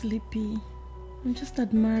feeling sleepy. I'm just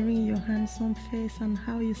admiring your handsome face and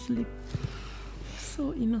how you sleep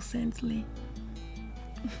so innocently.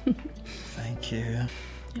 Thank you.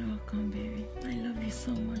 You're welcome, baby. I love you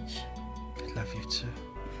so much. I love you too.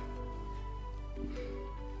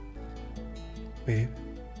 Babe?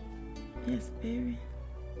 Yes, baby.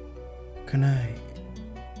 Can I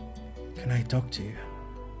talk to you?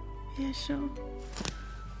 Yeah, sure.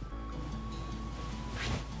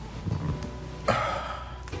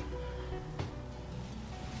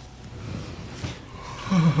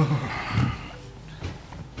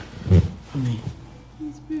 Honey.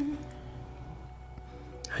 Yes, baby.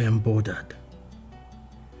 I am bothered.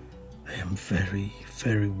 I am very,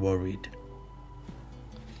 very worried.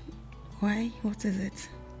 Why? What is it?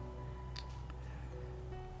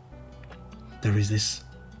 There is this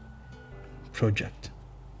project.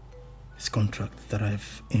 This contract that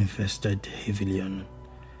I've invested heavily on,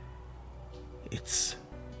 it's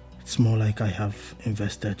more like I have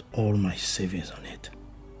invested all my savings on it.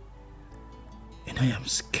 And I am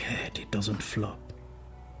scared it doesn't flop.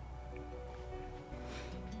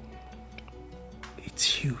 It's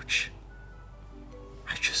huge.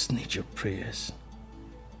 I just need your prayers.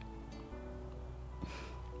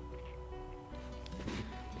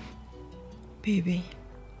 Baby.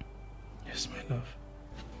 Yes, my love.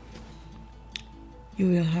 You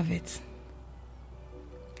will have it.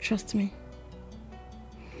 Trust me.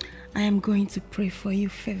 I am going to pray for you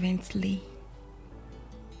fervently.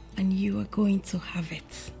 And you are going to have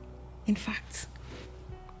it. In fact,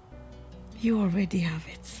 you already have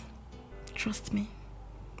it. Trust me.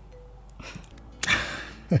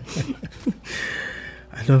 I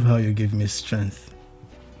love how you give me strength.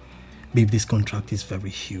 Babe, this contract is very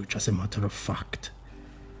huge. As a matter of fact,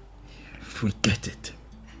 if we get it,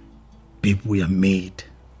 babe, we are made.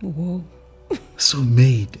 Whoa. So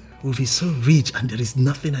made. We'll be so rich, and there is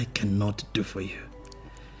nothing I cannot do for you.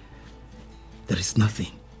 There is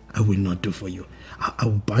nothing I will not do for you. I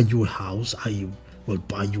will buy you a house. I will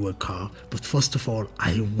buy you a car. But first of all,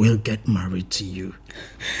 I will get married to you.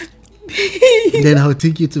 Then I'll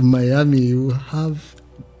take you to Miami. You will have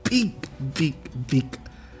big,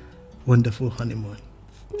 wonderful honeymoon.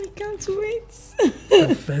 I can't wait.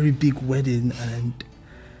 A very big wedding and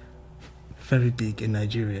very big in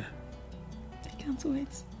Nigeria. I can't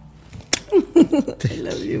wait. I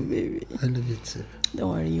love you, baby. I love you too. Don't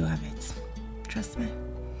worry, you have it. Trust me.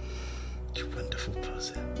 You're a wonderful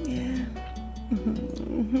person. Yeah.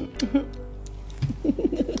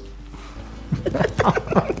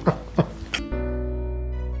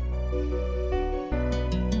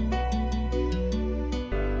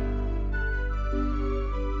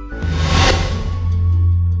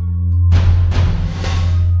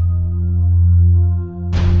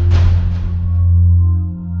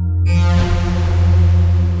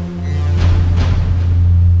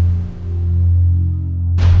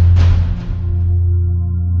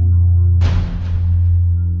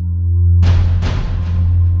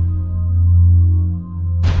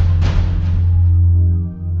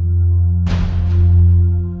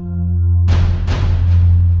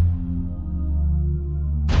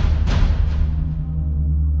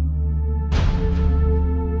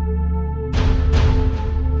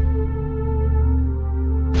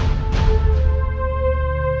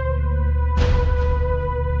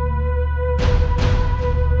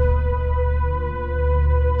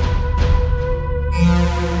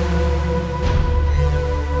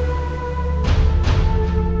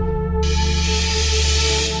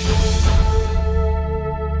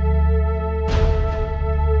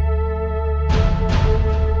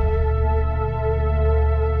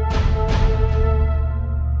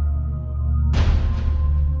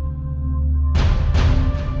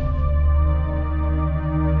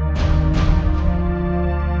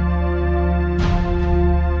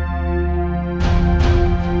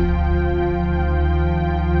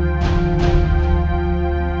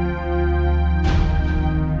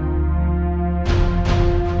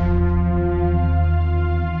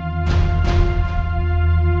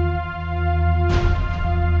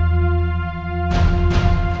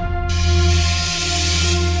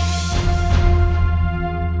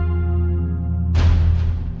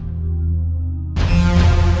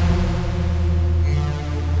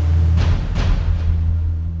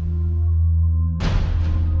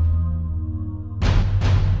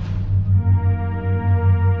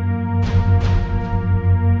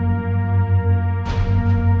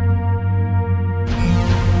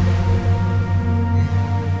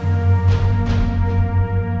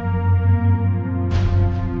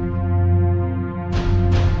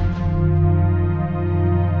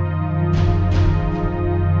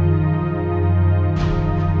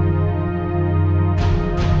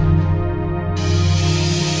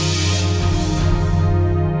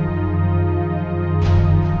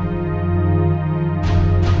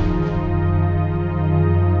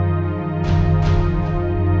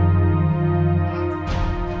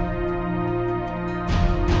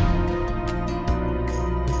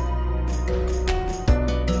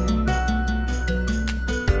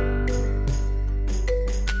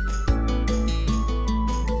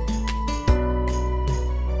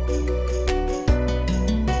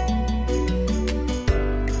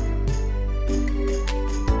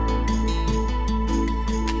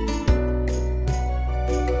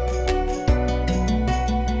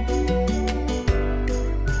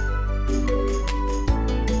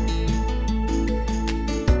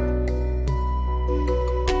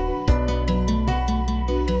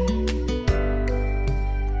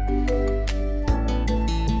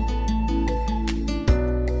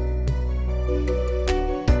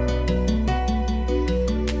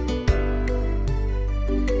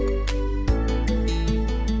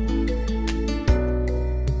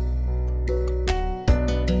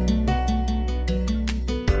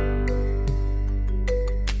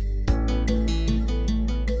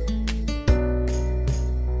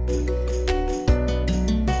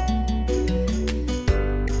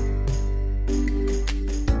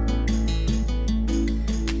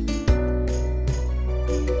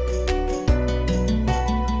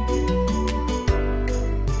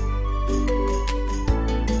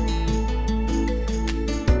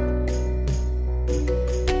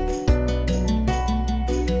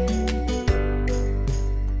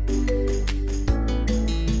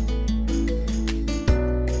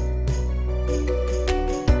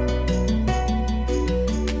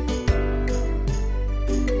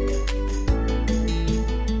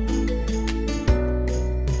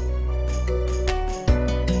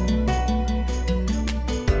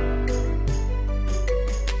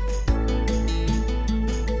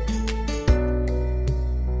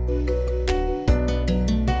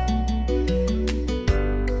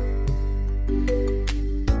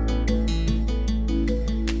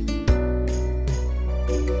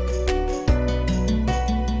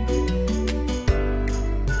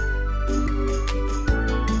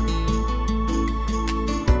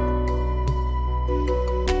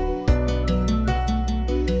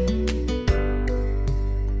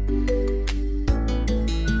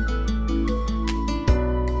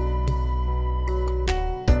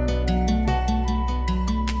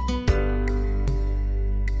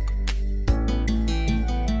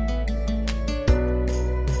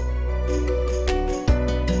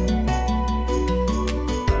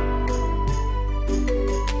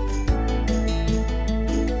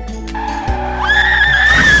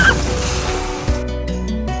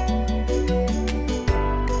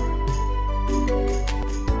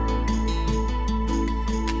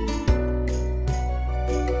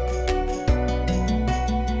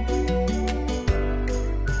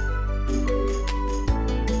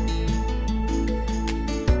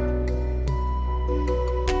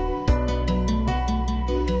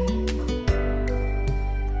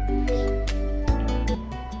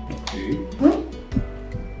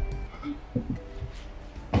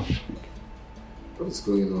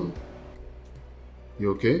 You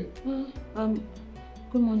okay?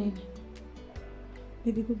 Good morning.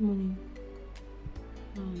 Baby, good morning.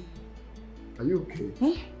 Are you okay?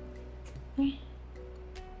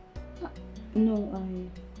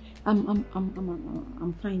 No,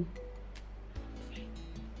 I'm fine.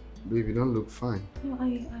 Baby, you don't look fine. No,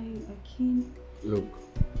 I can't. Look.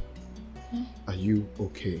 Are you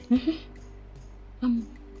okay? I'm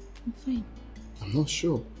fine. I'm not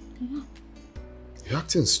sure. Yeah. You're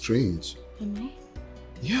acting strange. Am I?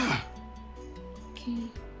 Yeah. Okay.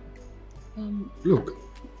 Look,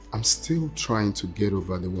 I'm still trying to get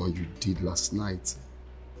over the one you did last night.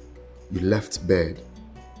 You left bed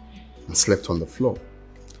and slept on the floor.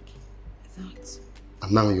 That.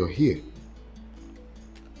 And now you're here.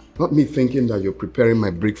 Not me thinking that you're preparing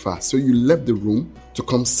my breakfast. So you left the room to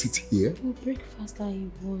come sit here? No, breakfast I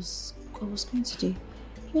was going to do.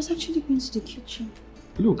 I was actually going to the kitchen.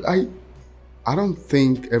 Look, I don't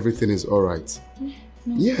think everything is alright.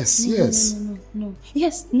 No, yes. No.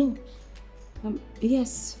 Yes, no.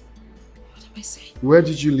 Yes. What am I saying? Where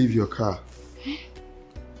did you leave your car?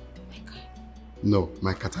 My car? No,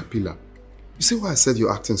 my caterpillar. You see why I said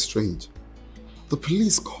you're acting strange? The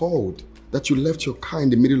police called that you left your car in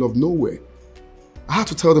the middle of nowhere. I had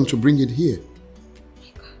to tell them to bring it here.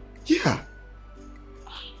 My car? Yeah.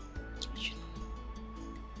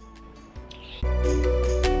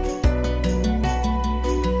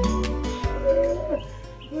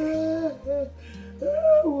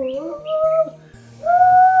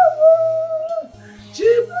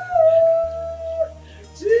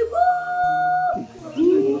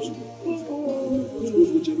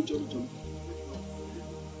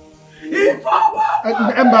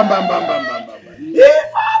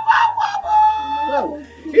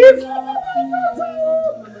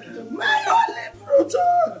 My only fruit!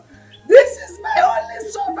 This is my only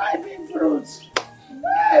surviving fruit!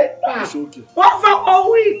 It's okay. Over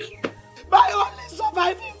 1 week! My only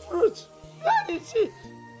surviving fruit! Where is she?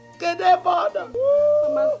 Can they bother?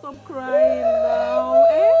 Mama, stop crying now,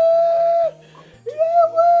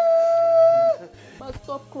 Mama,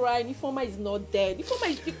 stop crying. Ifeoma is not dead. Ifeoma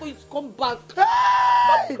is still going to come back.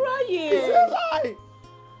 Stop crying. It's a lie!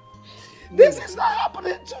 This is not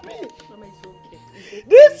happening to me! Mama, it's okay.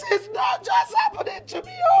 This is not just happening to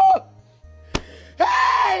me, oh!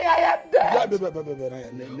 Hey, I am dead!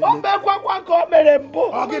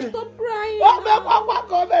 Stop crying.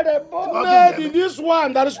 Maid, in this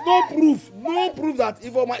one, there is no proof. No proof that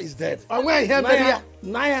Ifeoma is dead. And when I hear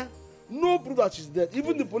Naya, no proof that she's dead.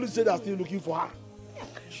 Even the police say they are still looking for her.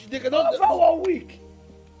 They cannot. Over 1 week.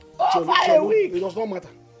 Over a week. It does not matter.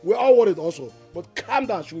 We're all worried also. But calm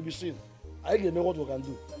down, she will be seen. I don't know what we can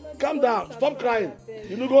do. Calm down. Stop crying.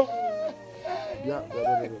 You know, go. Yeah.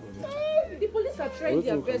 The police are trying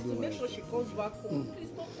their best to make sure she comes back home. Please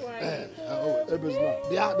stop crying. It's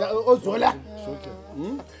okay.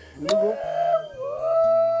 You know, go.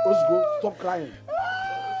 Let's go. Stop crying.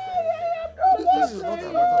 This is not a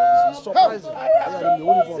matter. This is surprising.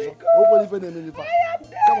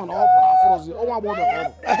 Come on,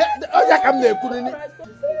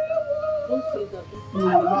 don't say that. You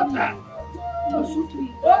will not die.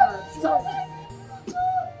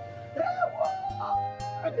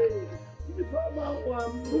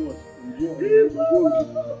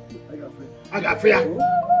 I got fear.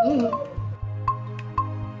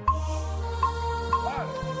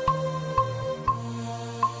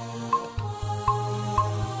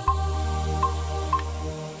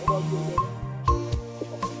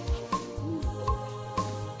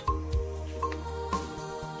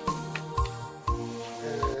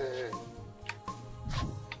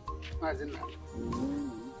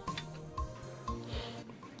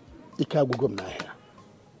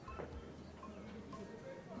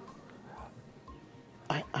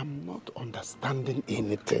 I am not understanding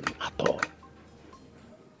anything at all.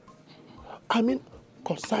 I mean,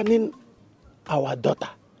 concerning our daughter.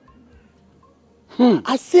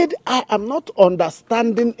 I said I am not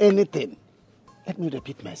understanding anything. Let me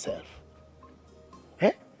repeat myself.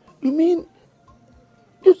 Eh? You mean?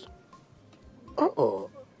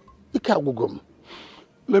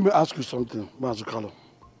 Let me ask you something, Mazukalo.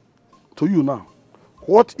 To you now,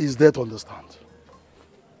 what is there to understand?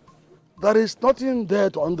 There is nothing there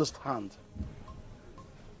to understand.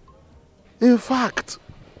 In fact,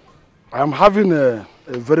 I am having a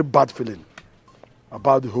very bad feeling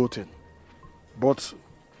about the whole thing. But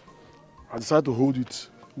I decided to hold it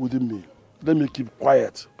within me. Let me keep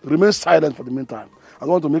quiet. Remain silent for the meantime. I don't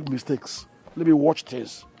want to make mistakes. Let me watch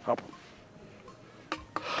things happen.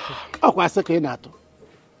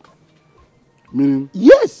 Meaning?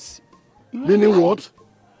 Yes. Meaning what?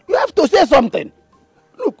 You have to say something.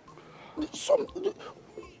 Look, some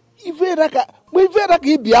Ivera ka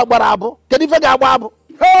ibi agbara abo. Can Ivera ga agba abo?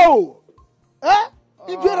 How? Eh?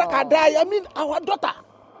 Ivera ka die. I mean our daughter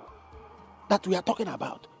that we are talking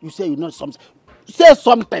about. You say you know something. Say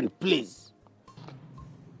something, please.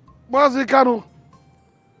 Mazi Kanu.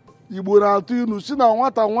 Igbo na-atụ inu si na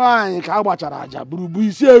nwata nwaanyị ka agbachara aja burubu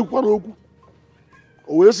isi ekwara okwu.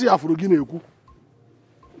 O wee si afuru gị na-ekwu.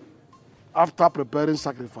 After preparing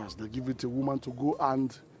sacrifice, they give it to a woman to go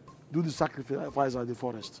and do the sacrifice at the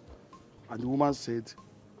forest. And the woman said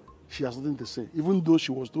she has nothing to say, even though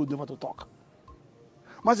she was told never to talk.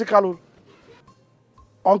 Mazi Kanu,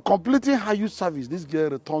 on completing her youth service, this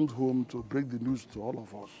girl returned home to break the news to all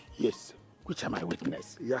of us. Yes, which am I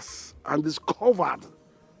witness? Yes, and discovered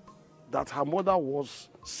that her mother was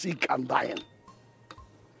sick and dying.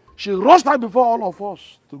 She rushed out before all of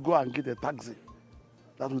us to go and get a taxi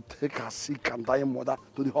that would take her sick and dying mother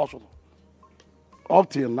to the hospital. Up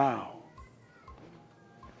till now,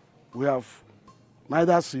 we have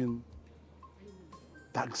neither seen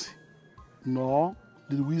taxi, nor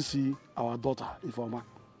did we see our daughter, Ifeoma.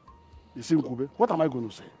 What am I going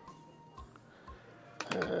to say?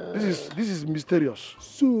 This is mysterious.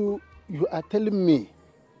 So you are telling me?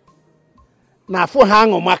 Yes,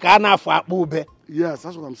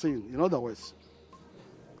 that's what I'm saying. In other words,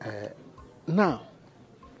 now,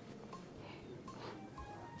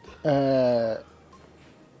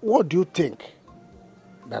 what do you think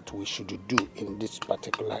that we should do in this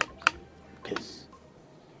particular case?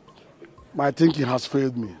 My thinking has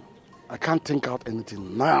failed me. I can't think out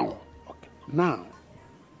anything now. Okay. Now,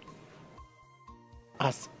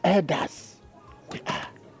 as elders, we are.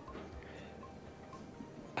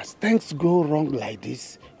 As things go wrong like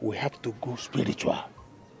this, we have to go spiritual.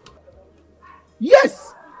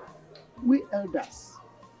 Yes! We elders.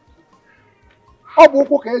 It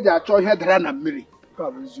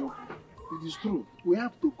is true. We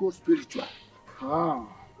have to go spiritual.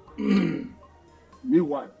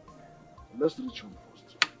 Meanwhile, let's reach home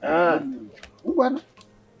first.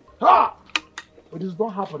 It is not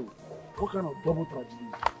happening. What kind of double tragedy?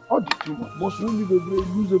 All the children must we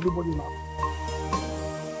lose everybody now?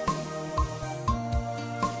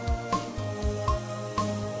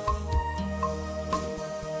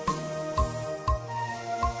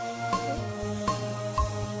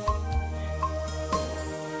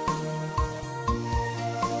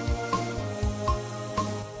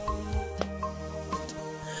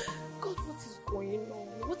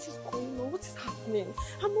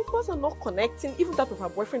 Her numbers are not connecting. Even that of her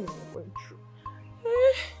boyfriend is not going through.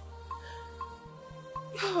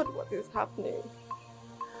 God, what is happening?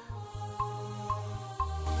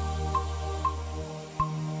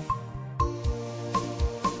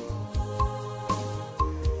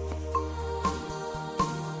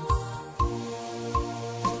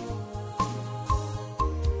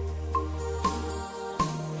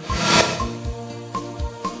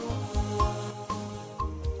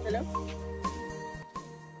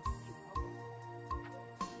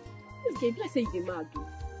 Let's say you're mad.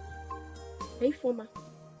 Hey, former.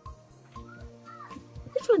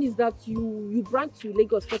 Which one is that you ran to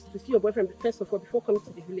Lagos first to see your boyfriend first of all before coming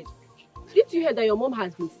to the village? Did you hear that your mom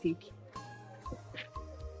has been sick?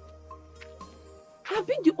 I've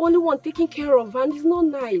been the only one taking care of her and it's not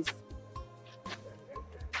nice.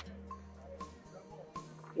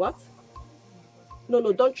 What?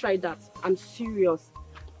 No, don't try that. I'm serious.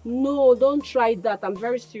 No, don't try that. I'm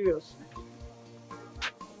very serious.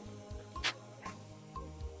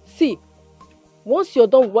 See, once you're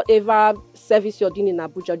done whatever service you're doing in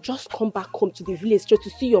Abuja, just come back home to the village straight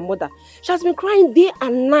to see your mother. She has been crying day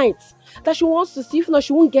and night that she wants to see, if not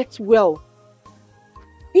she won't get well.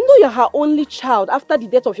 You know you're her only child after the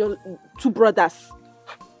death of your two brothers.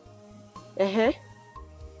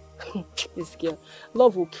 This girl,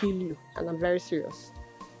 love will kill you, and I'm very serious.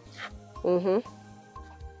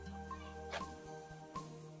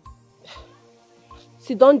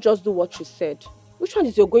 See, don't just do what you said. Which one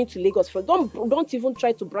is you're going to Lagos for? Don't even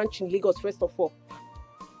try to branch in Lagos first of all.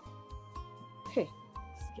 Hey,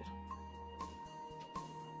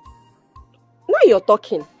 now you're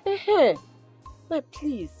talking. Now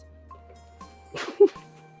please.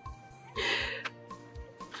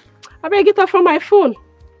 I better get her from my phone.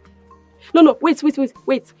 No, wait.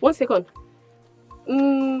 1 second.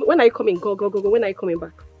 When are you coming? Go. When are you coming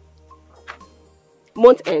back?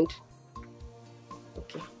 Month end.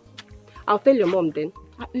 Okay. I'll tell your mom then.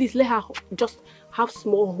 At least let her just have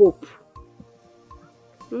small hope.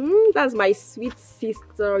 That's my sweet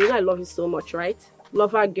sister. You know I love you so much, right?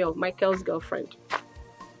 Love her girl, Michael's girlfriend.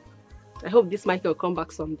 I hope this Michael will come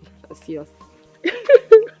back someday and see us.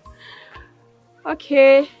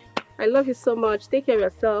 Okay. I love you so much. Take care of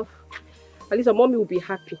yourself. At least your mommy will be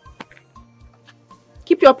happy.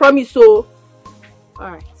 Keep your promise, so.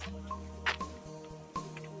 Alright.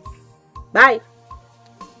 Bye.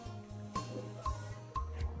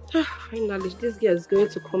 Finally, this girl is going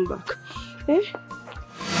to come back. Eh?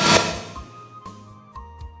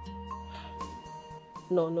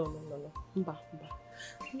 No. Mba.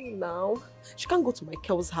 Now, she can't go to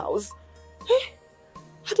Michael's house. Eh?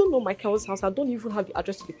 I don't know Michael's house. I don't even have the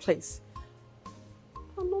address to the place.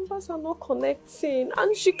 Her numbers are not connecting.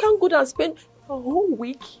 And she can't go there and spend a whole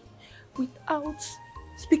week without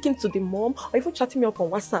speaking to the mom or even chatting me up on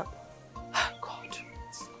WhatsApp. God.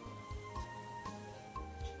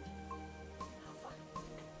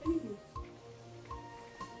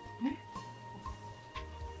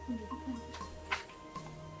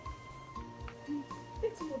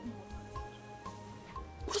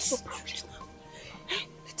 What's your problem now?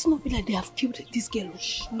 Let it not be like they have killed this girl.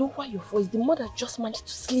 Shh, lower your voice. The mother just managed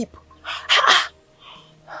to sleep.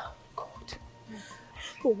 God.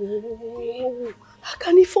 Oh, how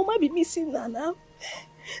can Ifeoma be missing Nana? Nana,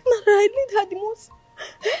 I need her the most.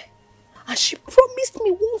 And she promised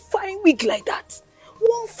me one fine wig like that.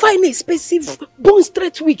 One fine expensive bone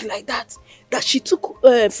straight wig like that. That she took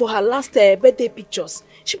for her last birthday pictures.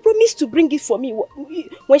 She promised to bring it for me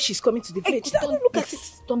when she's coming to the village. Look at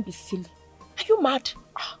it. Don't be silly. Are you mad?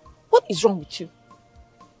 What is wrong with you?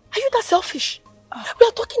 Are you that selfish? We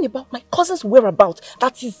are talking about my cousin's whereabouts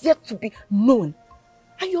that is yet to be known.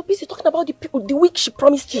 And you're busy talking about the wig she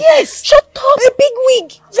promised you. Yes! Shut up! A big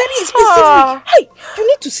wig! Very expensive wig. Hey, you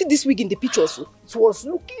need to see this wig in the picture also. It was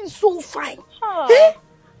looking so fine. Eh?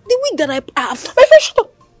 The wig that I have. My friend, shut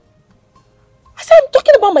up! I said I'm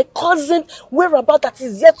talking about my cousin whereabouts that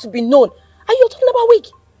is yet to be known. And you're talking about wig.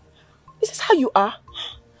 Is this how you are?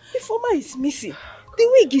 Ifeoma is missing. The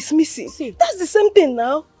wig is missing. See, that's the same thing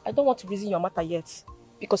now. I don't want to reason your matter yet.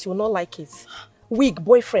 Because you will not like it. Wig,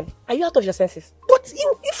 boyfriend. Are you out of your senses? But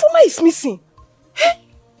Ifeoma is missing. Eh?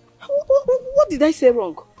 What did I say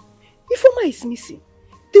wrong? Ifeoma is missing.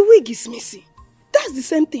 The wig is missing. That's the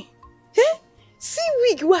same thing. Eh? See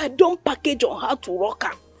wig where I don't package on how to rock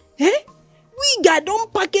her. Eh? Wig I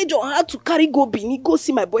don't package on how to carry go Bini, go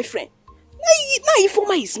see my boyfriend. Now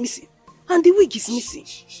Ifeoma is missing. And the wig is missing.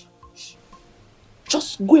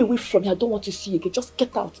 Just go away from here. I don't want to see you again. Just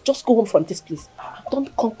get out. Just go home from this place.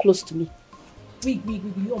 Don't come close to me. Wig,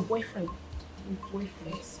 your boyfriend. Your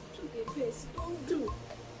boyfriend. Don't do.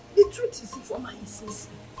 The truth is Ifeoma is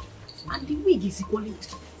missing. And the wig is equally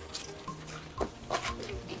missing.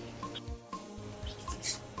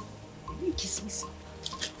 The wig is missing.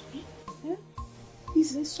 Yeah?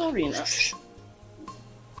 He's sorry now.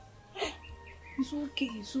 It's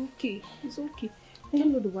okay. I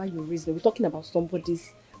don't know why you're reasoning. We're talking about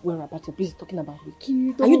somebody's whereabouts. You're busy talking about wig.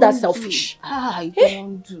 Are you that selfish?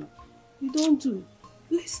 You don't do.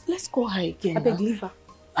 Let's call her again. I beg, leave her.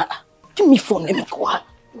 Give me phone. Let me call her.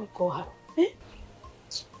 I'll call her. Eh?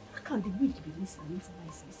 How can the wig be missing? Ifeoma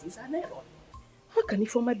is missing. It's an error. How can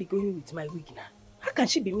Ifeoma be going with my wig now? How can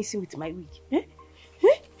she be missing with my wig? Eh?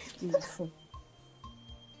 Give me phone.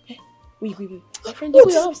 Wait. My friend, what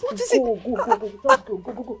is it? Go.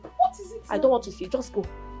 What is it? I don't want to see. Just go.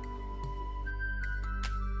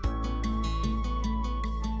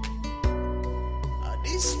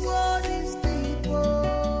 This world is deep.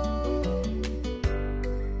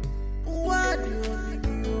 Why do you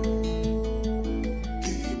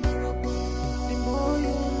the more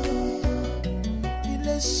you know, the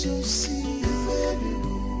less you see.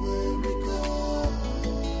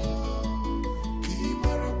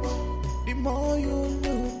 The more you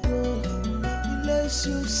know, the less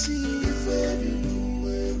you see.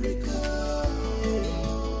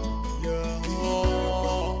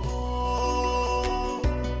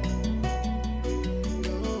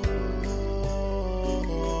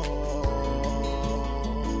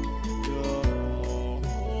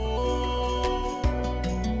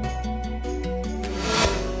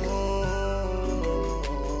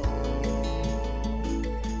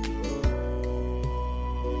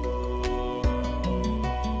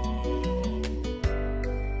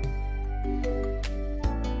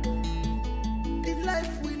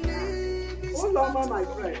 My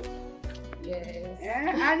friend. Yes.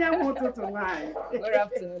 Good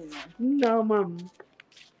afternoon, ma'am. No, ma'am.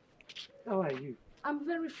 How are you? I'm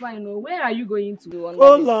very fine. Where are you going to?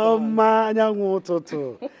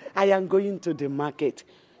 I am going to the market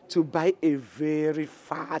to buy a very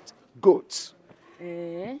fat goat.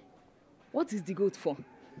 What is the goat for?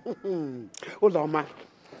 Oloma,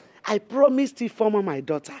 I promised Ifeoma, my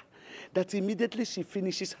daughter, that immediately she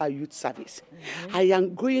finishes her youth service, I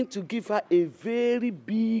am going to give her a very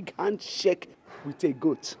big handshake with a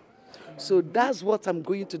goat. So that's what I'm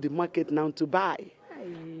going to the market now to buy.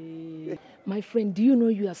 My friend, do you know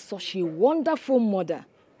you are such a wonderful mother?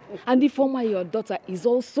 And the former your daughter is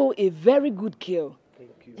also a very good girl.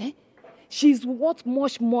 Thank you. She's worth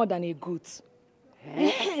much more than a goat.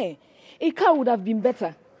 A car would have been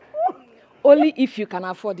better. Only if you can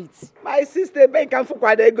afford it. My sister, they can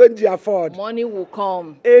afford. Money will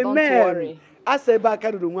come. Amen. Don't worry.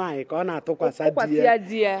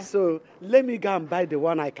 So let me go and buy the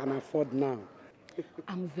one I can afford now.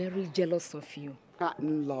 I'm very jealous of you.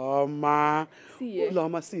 Loma. See,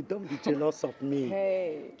 Loma, see, don't be jealous of me.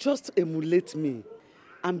 Hey. Just emulate me.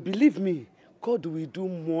 And believe me, God will do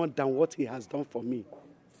more than what he has done for me.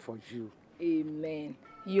 For you. Amen.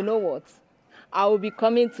 You know what? I will be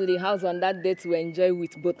coming to the house on that day to enjoy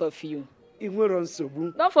with both of you.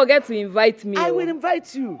 Don't forget to invite me. I will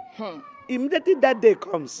invite you. Immediately that day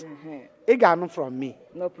comes, from me.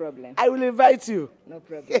 No problem. I will invite you. No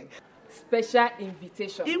problem. Special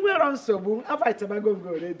invitation. Already.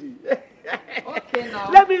 Okay,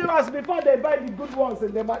 now. Let me rush before they buy the good ones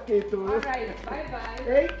in the market. All right. Bye-bye.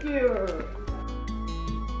 Thank you.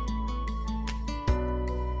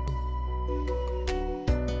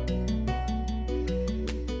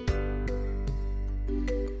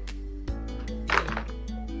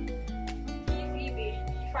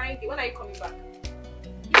 When are you coming back?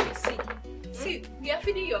 See, we are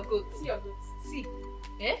feeding your goats. See your goats. See,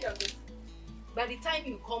 your goats. By the time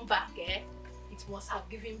you come back, it must have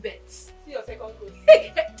given birth. See your second goat.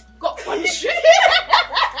 God punish you.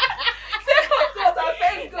 Second goat, our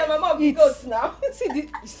first goat. My mom eats goats now.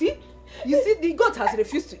 You see, the goat has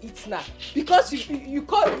refused to eat now because you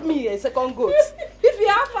called me a second goat. If you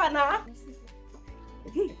have fun now.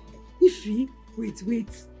 Ify, wait.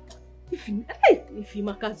 Ify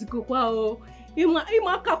makaziko kwa o.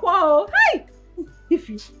 Imaka kwa o. Hey!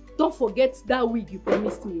 Ify, don't forget that wig you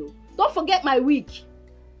promised me. Don't forget my wig.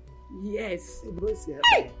 Yes.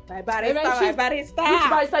 Hey! My barrister. Which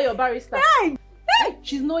barrister? Your barrister? Hey!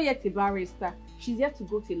 She's not yet a barrister. She's yet to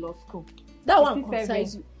go to law school. That one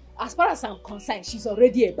concerns you. As far as I'm concerned, she's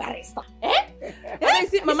already a barrister.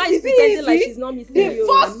 Mama is pretending like she's not missing you. The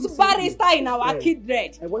first barrister in our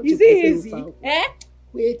kindred. Is it easy?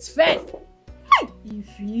 Wait first. Hey,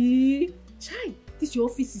 Ify. Chai, this your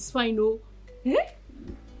office is fine, oh. Who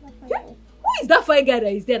is that fine guy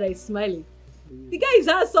that is there that is smiling? The guy is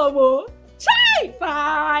handsome, oh. Chai,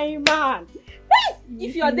 fine man. Hey,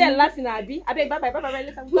 if you're there laughing, Abby, bye.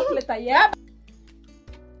 Let's talk later, yeah?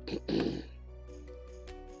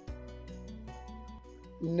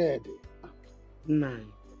 Ned.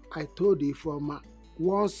 Nine. I told Ifeoma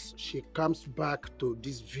once she comes back to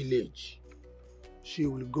this village, she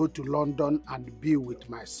will go to London and be with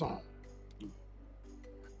my son.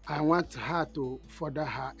 I want her to further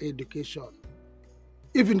her education.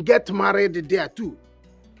 Even get married there too.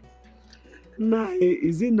 Nine,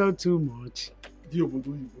 is it not too much?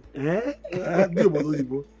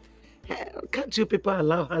 Can't you people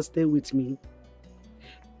allow her to stay with me?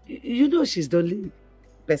 You know she's the only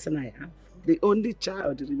person I have. The only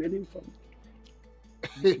child remaining from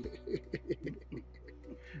me.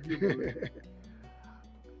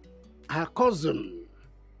 Her cousin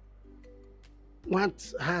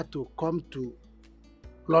wants her to come to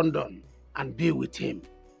London and be with him.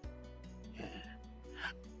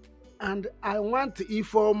 And I want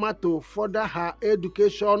Ifeoma to further her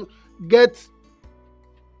education, get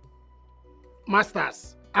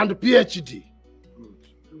masters and PhD. Good.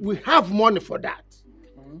 We have money for that.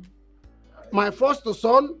 My first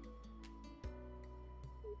son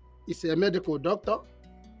is a medical doctor.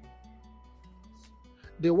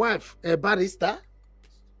 The wife, a barrister.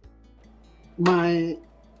 My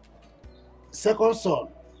second son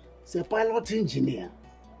is a pilot engineer.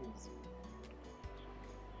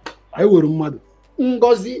 I will mad.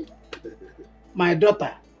 Ngozi, my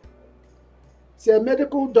daughter, is a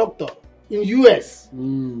medical doctor in US.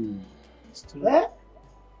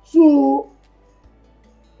 So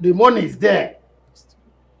the money is there.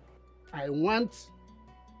 I want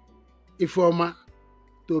Ifeoma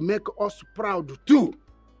to make us proud too.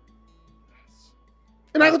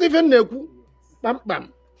 And I got even Neku.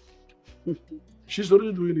 Bam. She's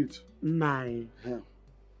already doing it. Nine. Yeah.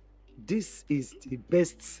 This is the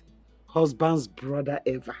best husband's brother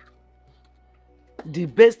ever. The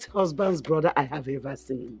best husband's brother I have ever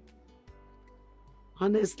seen.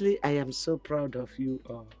 Honestly, I am so proud of you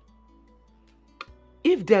all.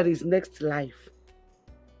 If there is next life,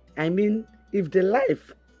 I mean, if the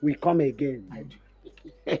life will come again,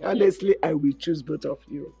 honestly, I will choose both of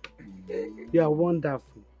you. You are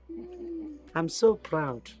wonderful. I'm so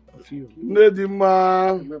proud of you.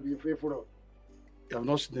 Nedima, you have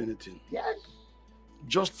not seen anything. Yes.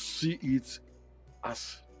 Just see it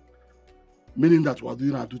as meaning that we are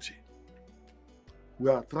doing our duty. We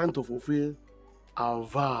are trying to fulfill our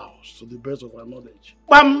vows to the best of our knowledge.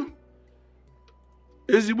 Bam!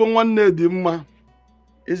 Ezigbo nwanne dị mma.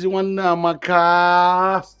 Ezi nwanne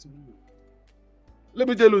amaka. Let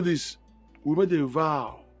me tell you this. We made a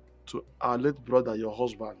vow to our late brother, your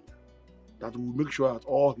husband, that we will make sure that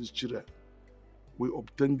all his children will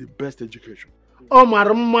obtain the best education. Oh,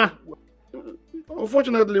 Marma.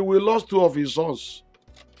 Unfortunately, we lost 2 of his sons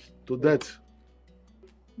to death.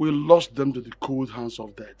 We lost them to the cold hands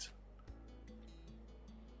of death.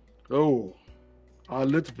 Oh, our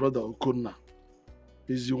late brother Okonna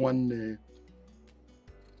is the one.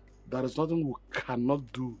 There is nothing we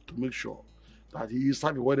cannot do to make sure that he is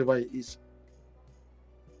happy wherever he is.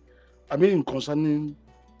 I mean, concerning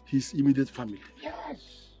his immediate family. Yes.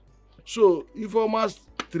 So, if I must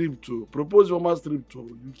propose Oma's trip to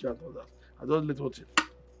UK and all that, I don't let what.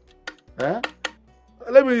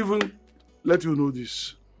 Let me even let you know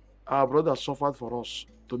this. Our brother suffered for us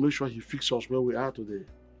to make sure he fixed us where we are today.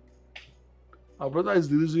 Our brother is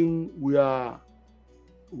the reason we are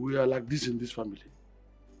like this in this family.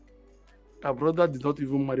 Our brother did not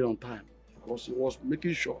even marry on time because he was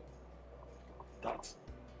making sure that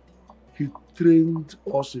he trained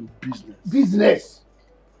us in business. Business?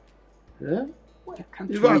 Yeah? Well, I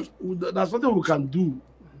can't in fact, there's nothing we can do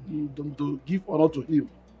to give honor to him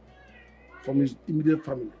from his immediate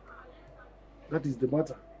family. That is the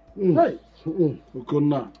matter. Hey,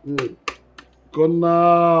 Okonna,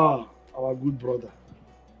 Okonna, our good brother.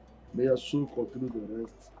 May your soul continue to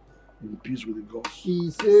rest in peace with the gods.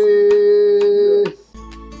 He says.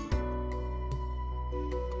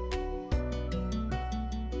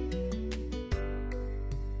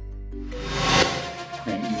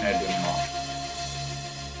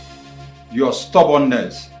 Your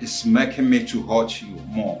stubbornness is making me to hurt you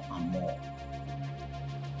more and more.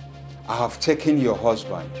 I have taken your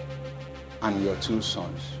husband and your 2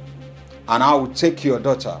 sons, and I will take your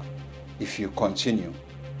daughter if you continue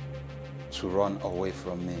to run away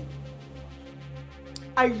from me.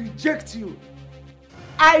 I reject you.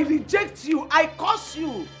 I reject you. I curse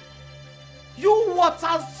you. You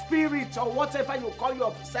water spirit or whatever you call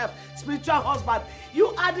yourself, spiritual husband. You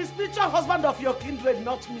are the spiritual husband of your kindred,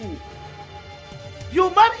 not me. You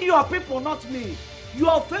marry your people, not me.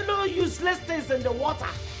 Your fellow useless things in the water.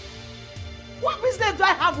 What business do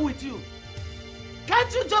I have with you?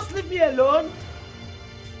 Can't you just leave me alone?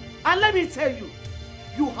 And let me tell you,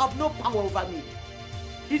 you have no power over me.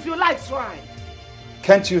 If you like, try.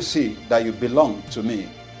 Can't you see that you belong to me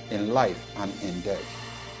in life and in death?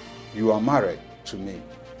 You are married to me.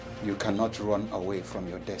 You cannot run away from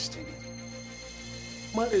your destiny.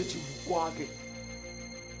 Marriage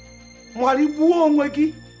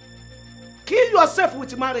kill yourself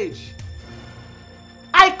with marriage.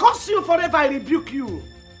 I curse you forever, I rebuke you.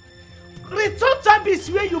 Return to abyss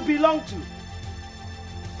where you belong to.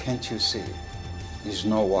 Can't you see? It's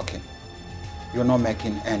not working. You're not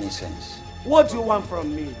making any sense. What do you want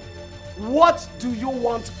from me? What do you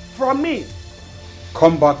want from me?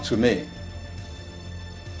 Come back to me.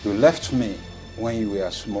 You left me when you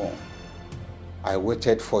were small. I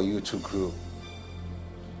waited for you to grow.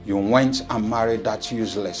 You went and married that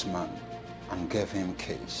useless man and gave him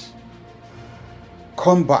kiss.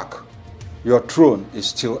 Come back. Your throne is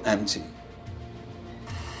still empty.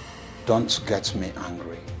 Don't get me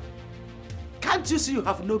angry. Can't you see you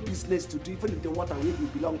have no business to do, even in the water where you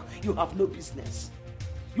belong? You have no business.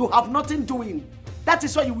 You have nothing doing. That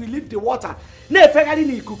is why you will leave the water.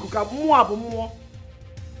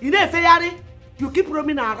 You keep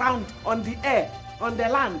roaming around on the air, on the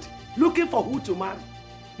land, looking for who to marry.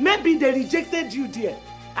 Maybe they rejected you there,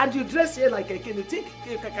 and you dress here like a king. You think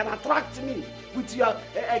you can attract me with your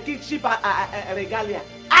kingship regalia?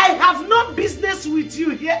 I have no business with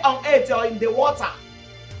you here on earth or in the water.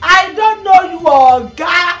 I don't know you,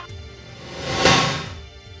 Oga.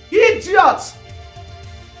 Idiot!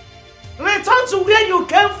 Return to where you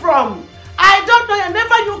came from. I don't know, and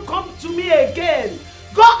never you come to me again.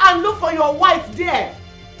 Go and look for your wife there.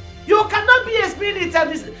 You cannot be a spirit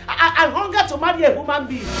and hunger to marry a human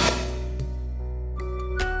being.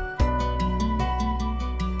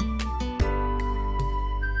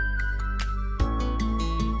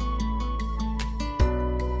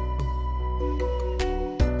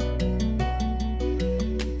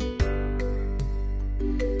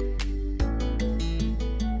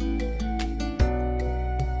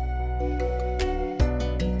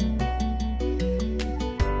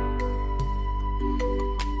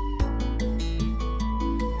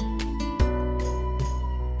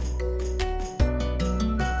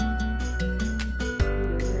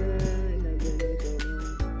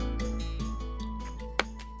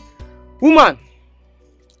 Woman,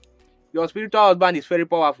 your spiritual husband is very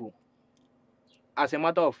powerful. As a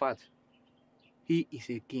matter of fact, he is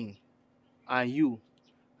a king, and you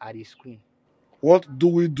are his queen. What do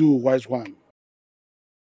we do, wise one?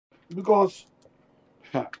 Because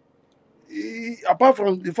apart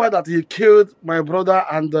from the fact that he killed my brother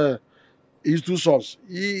and his 2 sons,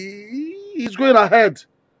 he's going ahead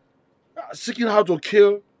seeking how to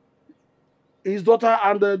kill his daughter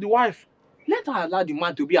and the wife. Let her allow the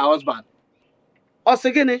man to be her husband.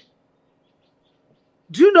 Osegene,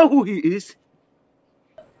 do you know who he is?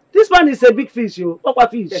 This man is a big fish, yo. Papa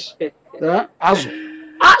fish. Yeah? Azo.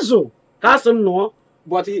 Azo. Hasn't no.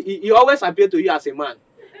 But he always appeared to you as a man.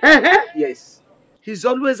 Yes. He's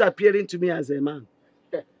always appearing to me as a man.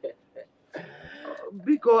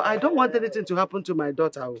 Because I don't want anything to happen to my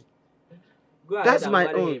daughter. That's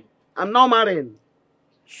my own. Him. I'm not marrying.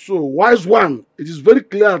 So, wise one, it is very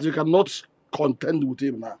clear that you cannot contend with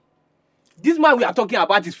him now. This man we are talking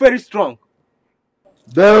about is very strong.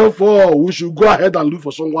 Therefore, we should go ahead and look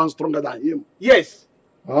for someone stronger than him. Yes.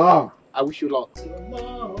 Ah. I wish you luck.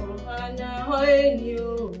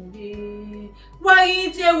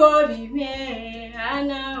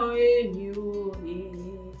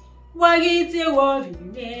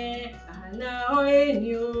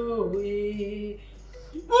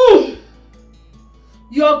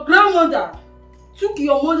 Your grandmother took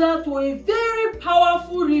your mother to a very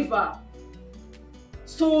powerful river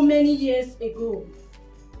so many years ago.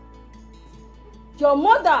 Your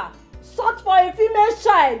mother sought for a female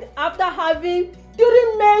child after having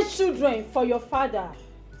 3 male children for your father.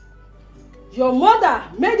 Your mother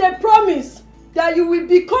made a promise that you will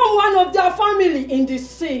become one of their family in the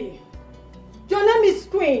sea. Your name is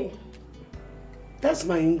Queen. That's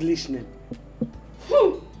my English name.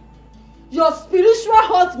 Your spiritual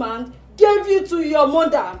husband gave you to your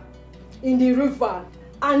mother in the river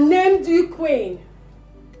and named you Queen.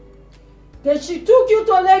 Then she took you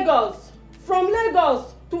to Lagos. From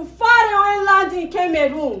Lagos to faraway land in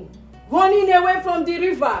Cameroon, running away from the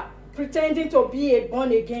river, pretending to be a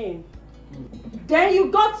born again. Then you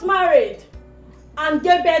got married and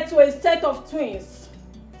gave birth to a set of twins.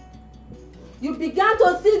 You began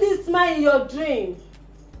to see this man in your dream.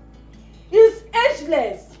 He's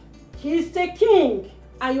ageless. He's a king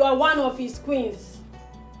and you are one of his queens.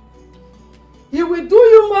 He will do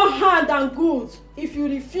you more harm than good if you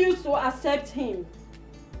refuse to accept him.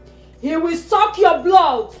 He will suck your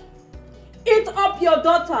blood, eat up your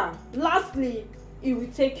daughter. Lastly, he will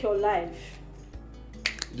take your life.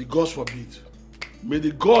 The gods forbid. May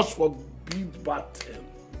the gods forbid bad thing.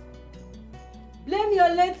 Blame your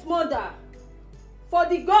late mother, for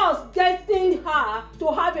the gods destined her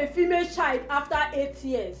to have a female child after 8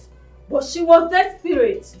 years. But she was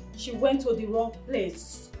desperate. She went to the wrong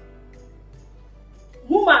place.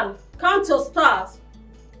 Woman, count your stars,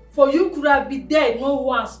 for you could have been dead not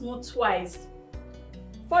once, not twice.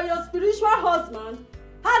 For your spiritual husband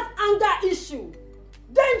has anger issue,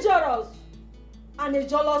 dangerous, and a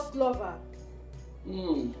jealous lover.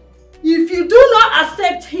 If you do not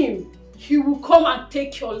accept him, he will come and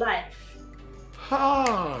take your life.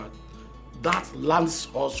 That lands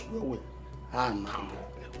us where we are now.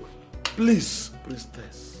 Please,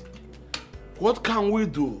 priestess, what can we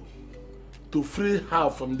do to free her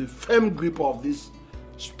from the firm grip of this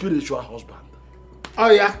spiritual husband?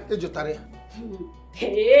 Oh yeah, Ejotare.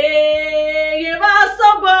 Hey, you are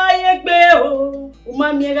so boy, oh,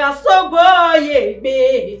 umami are so boy,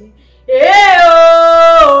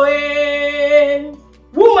 oh, eh.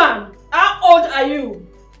 Woman, how old are you?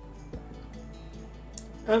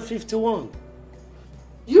 I'm 51.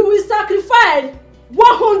 You will sacrifice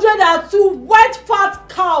 102 white fat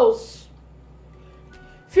cows,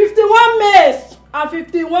 51 males and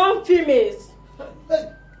 51 females.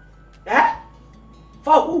 Eh?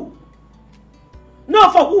 For who?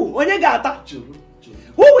 No, for who? Onyegata. Who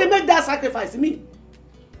will make that sacrifice? Me.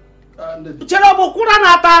 Cherobo kura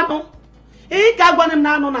na tano. E ka gwanem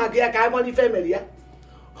na no na dia ka money family.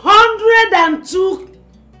 102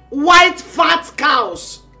 white fat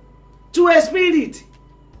cows to a spirit.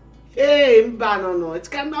 Hey, no, it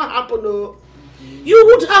cannot happen. No. You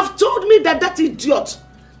would have told me that idiot,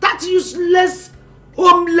 that useless,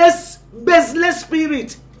 homeless, baseless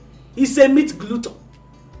spirit is a meat glutton.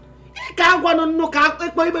 I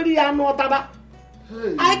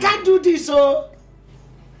can't do this, oh.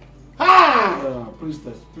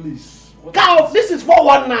 Priestess, please. Cow, this is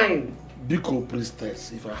 419. Biko,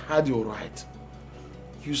 priestess, if I had you right,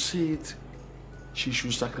 you said she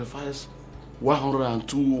should sacrifice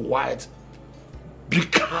 102 white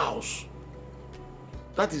big cows.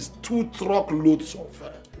 That is 2 truckloads of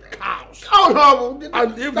cows. cows. Oh, no.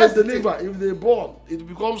 And if they deliver, if they born, it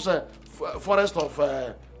becomes a forest of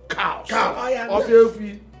cows.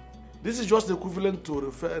 This is just equivalent to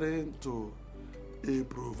referring to a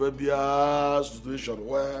proverbial situation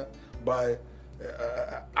whereby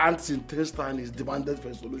ants intestine is demanded for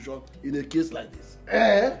a solution in a case like this.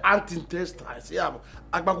 Ant intestines, yeah.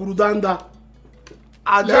 Akbakurudanda.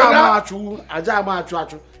 Aja ma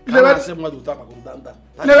achu. Kana se madu ta akbakurudanda.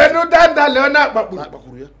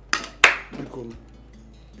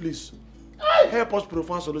 Please help us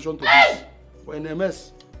provide a solution to this. For an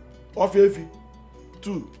MS of Efi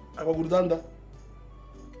 2 akbakurudanda.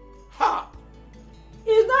 Ha!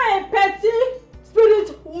 He's not a petty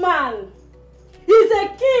spirit man. He's a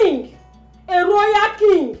king, a royal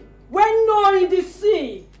king, well known in the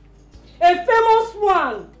sea, a famous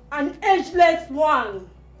one, an ageless one.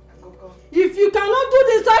 If you cannot do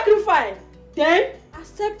the sacrifice, then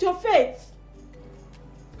accept your fate.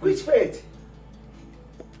 Which fate?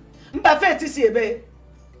 Mba fate is here,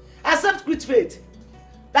 accept which fate?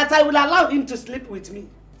 That I will allow him to sleep with me.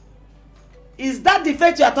 Is that the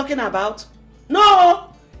fate you are talking about?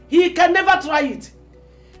 No, he can never try it.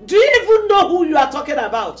 Do you even know who you are talking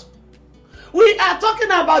about? We are talking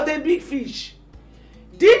about a big fish.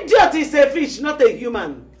 The idiot is a fish, not a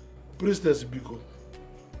human. Priestess Biko,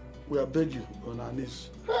 we are begging on our knees.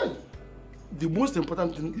 The most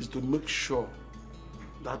important thing is to make sure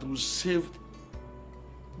that we save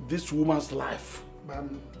this woman's life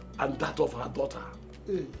and that of her daughter.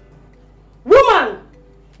 Woman,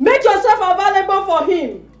 make yourself available for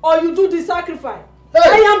him or you do the sacrifice. I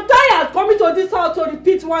am tired coming to this house to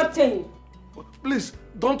repeat one thing. Please,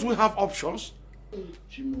 don't we have options? How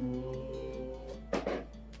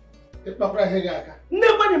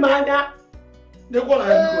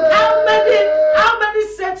many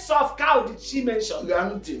sets of cow did she mention?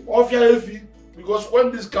 Because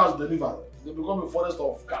when these cows deliver, they become a forest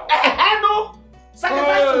of cows. No!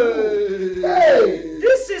 Sacrifice to who? Hey!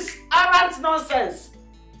 This is arrant nonsense.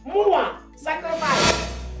 Mua, sacrifice.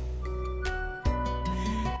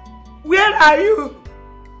 Where are you?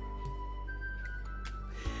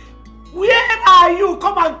 Where are you?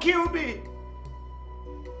 Come and kill me.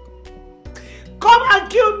 Come and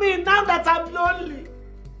kill me now that I'm lonely.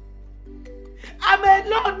 I'm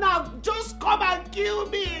alone now. Just come and kill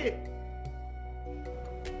me.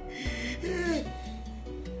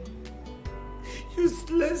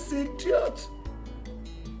 Useless idiot.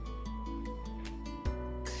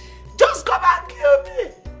 Just come and kill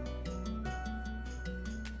me.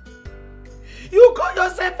 You call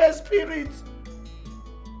yourself a spirit.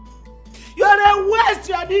 You're a waste,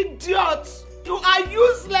 you're an idiot. You are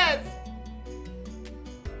useless.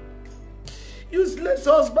 Useless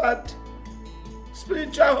husband.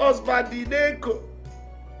 Spiritual husband, Ineko.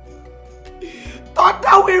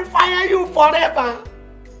 Thunder will fire you forever.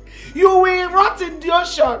 You will rot in the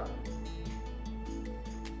ocean.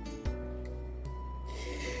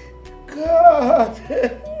 God.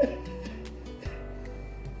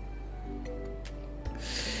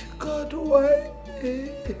 God, why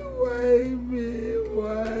me? Why me?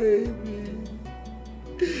 Why me?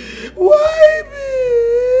 Why me?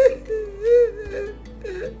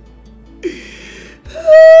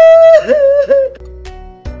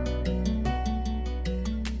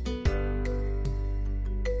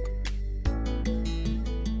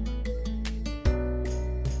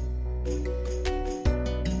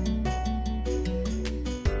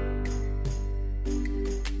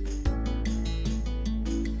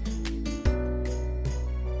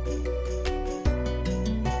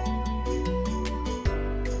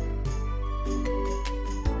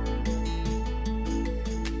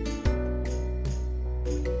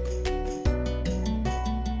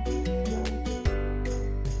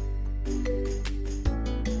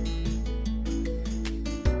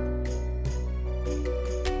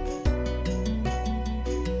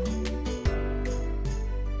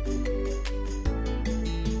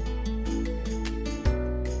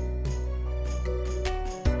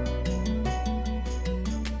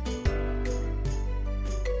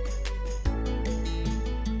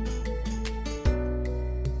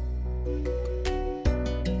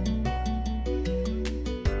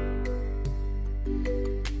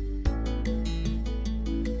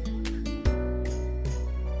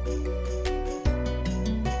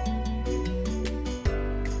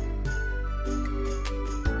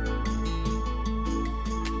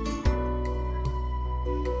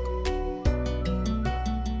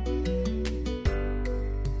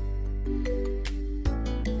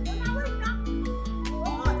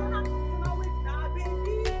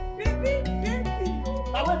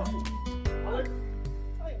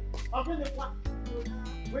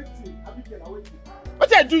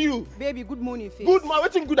 What I do you? Baby, good morning, face. Good man,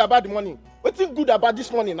 what's good about the morning? What's good about this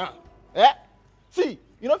morning now? Eh? See,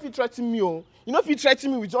 you know if you threaten me, oh, you know if you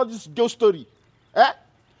threaten me with all this girl story. Eh?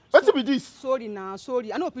 What's with this? Sorry now,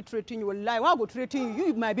 sorry. I know people threaten you will lie. Why go threaten you?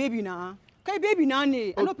 You my baby now. Okay, baby now, I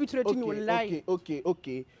know people threaten you will lie.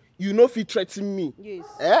 Okay. You know if you threaten me. Yes.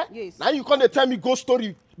 Eh? Yes. Now you can't tell me ghost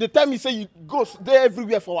story. They tell me say you ghost there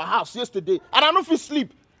everywhere for our house yesterday. And I know if you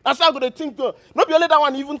sleep. That's how I'm going to think. No be only that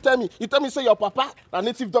one even tell me. You tell me say your papa, a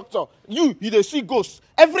native doctor. You dey see ghosts.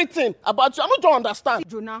 Everything about you. I don't understand.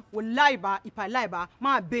 Jonah, will lie ba. If I lie ba,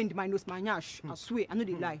 ma bend my nose, my nyash. I swear, I know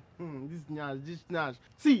they lie. This nyash.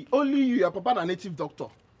 See, only you, your papa, a native doctor.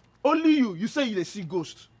 Only you say you dey see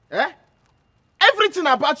ghosts. Eh? Everything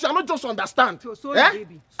about you, I don't just understand. Sorry, eh?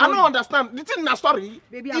 baby. Sorry. I don't understand. The thing na story.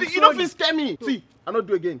 Baby, I'm you sorry. don't feel scare me. See, I don't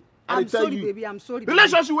do again. I'm sorry, baby. I'm sorry.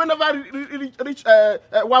 Relationship will never reach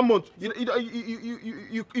 1 month.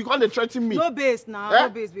 You can't threaten me. No base now, no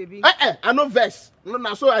base, baby. I know verse.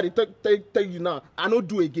 No, so I tell you now. I don't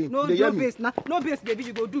do again. No base now. No base, baby.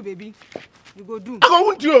 You go do, baby. You go do. I go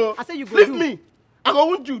wound you. I say you go Leave do. me. I go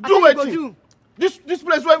wound you. I Do say you go it. do. This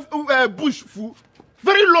place where bush food.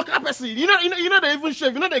 Very local person. You know they even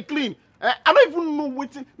shave. You know they clean. I don't even know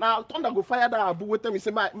waiting. Now thunder go fire that abu wait me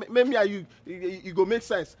say maybe you go make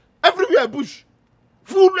sense. Everywhere bush,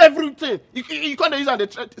 full everything. You can't use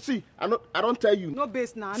the see. I don't tell you. No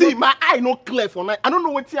base now. See, my eye not clear for night. I don't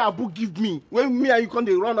know what abu give me when me and you can't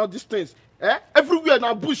run out these things. Eh? Everywhere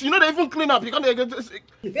now bush. You know they even clean up. You can't get.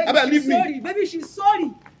 Baby, she's sorry. Baby, she's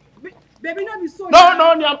sorry. Baby, not be sorry.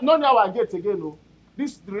 No, now I get again. No,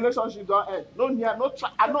 this relationship don't end. No,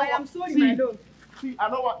 try. I know. I am sorry, see, my love. See, I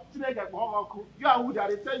know what. See, you are who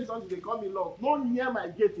they tell you something. They call me love. No near my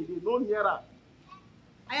gate again. No nearer.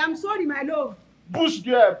 I am sorry, my love. Bush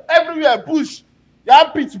girl, everywhere bush. You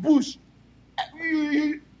have pitch bush.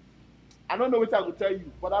 I don't know what I will tell you,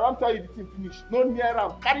 but I don't tell you the thing finish. No near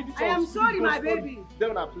am. Carry this. I am sorry, my baby.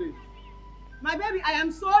 Then I play. My baby, I am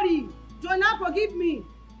sorry. Jonah, forgive me.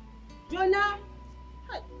 Jonah.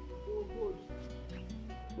 Oh God.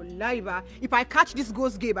 Wallahi ba, if I catch this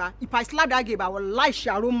ghost giver, if I slap that giver, I will lie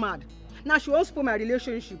Sharon mad. Now she won't spoil my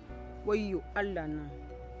relationship. Where you Allah now?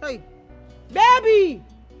 Hey, baby.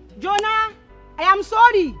 Jonah, I am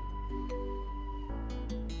sorry.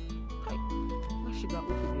 Hey, what should I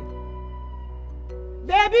open it?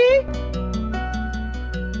 Baby.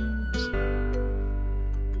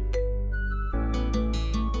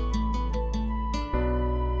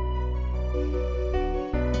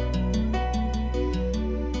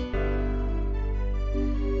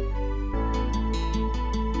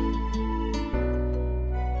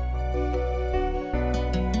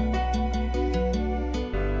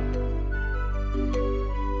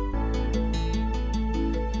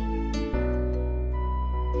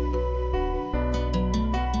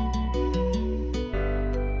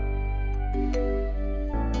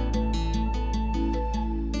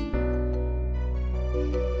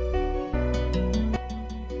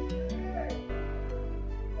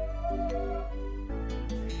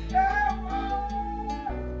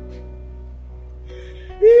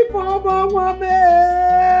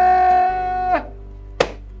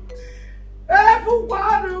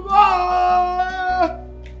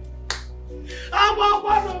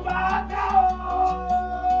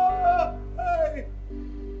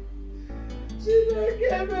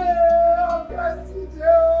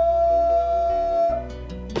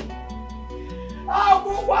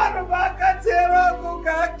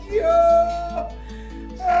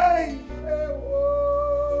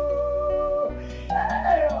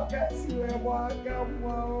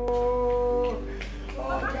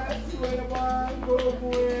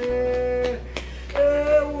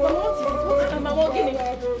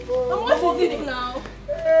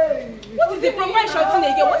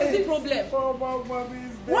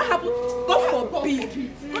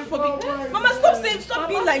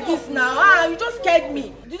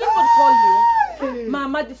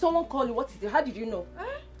 How did you know?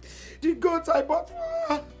 The goat I bought for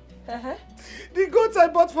her. The goat I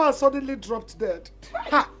bought for her suddenly dropped dead.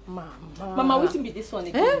 Ha! Mama, what be this one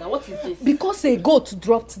again? Now, what is this? Because a goat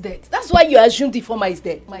dropped dead. That's why you assumed the former is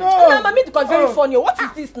dead. No. Mama, it was very funny. What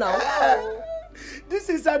is this now? This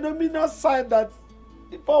is an ominous sign that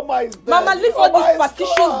the former is dead. Mama, leave all these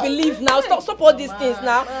superstitious beliefs now. Stop all these things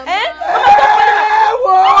now.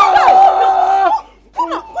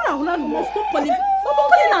 Stop calling. Mama,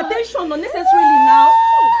 calling attention unnecessarily now.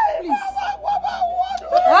 Please.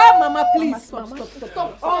 Mama, please. Stop.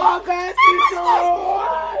 Oh, guys,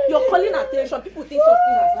 you're calling attention. People think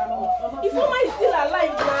something has happened. If Mama is still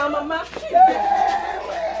alive now, Mama.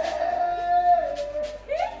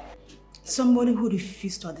 Somebody who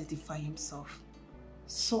refused to identify himself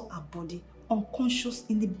saw her body unconscious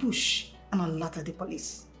in the bush and alerted the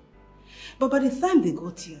police. But by the time they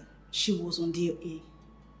got here, she was on DOA,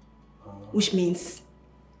 which means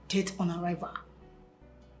death on arrival.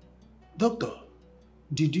 Doctor,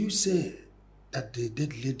 did you say that the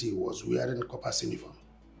dead lady was wearing corpus uniform?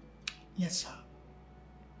 Yes, sir.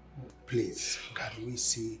 Please, can we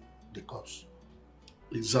see the corpse?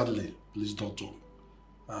 Exactly, please, doctor.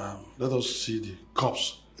 Let us see the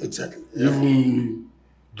corpse. Exactly. Even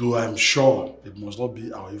though I'm sure it must not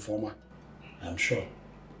be our informer. I'm sure.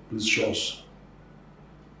 Please show us.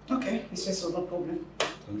 Okay, he says so, no problem.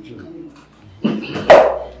 Thank you.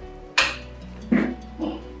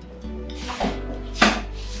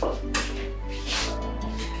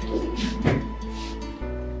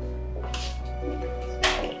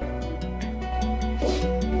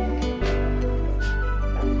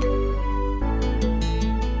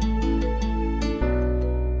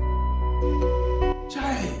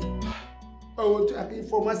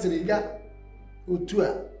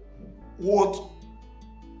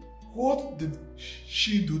 What did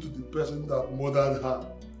she do to the person that murdered her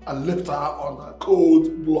and left her on her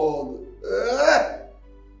cold blood?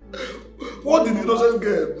 What did the innocent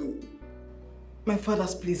girl do? My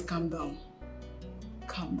fathers, please calm down.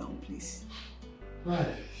 Calm down, please. Right.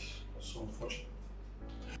 So unfortunate.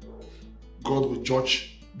 God will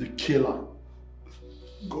judge the killer.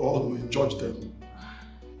 God will judge them.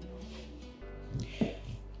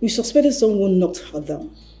 We suspected someone knocked her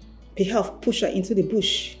down. Perhaps pushed her into the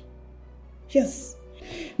bush. Yes,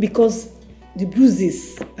 because the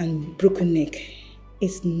bruises and broken neck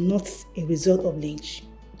is not a result of lynch.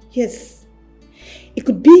 Yes, it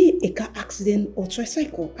could be a car accident or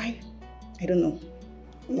tricycle. I don't know.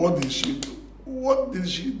 What did she do? What did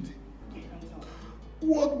she do?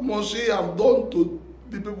 What must she have done to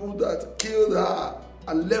the people that killed her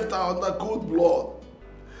and left her under cold blood?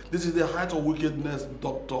 This is the height of wickedness,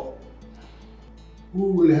 doctor. Who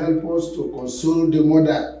will help us to console the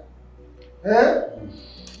mother?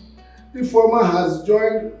 The former has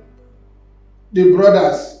joined the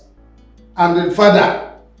brothers and the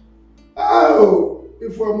father. Oh, the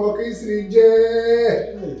former is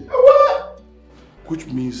rejected. What? Which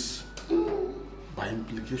means, by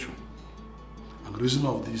implication, and reason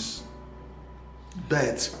of this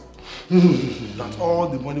debt, that all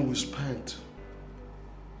the money we spent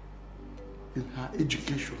in her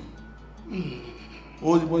education,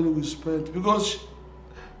 all the money we spent, because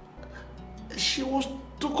she was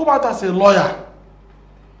to come out as a lawyer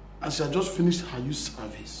and she had just finished her youth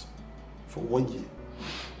service for 1 year.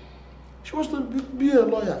 She was to be a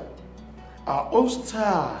lawyer. Our own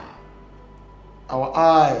star, our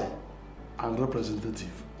eye and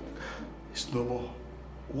representative is no more.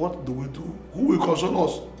 What do we do? Who will console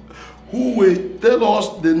us? Who will tell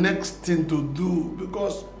us the next thing to do?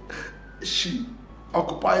 Because she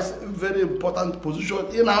occupies a very important position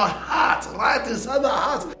in our heart, right inside our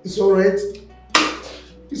heart. It's all right.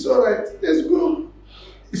 It's all right. Let's go.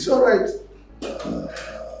 It's all right.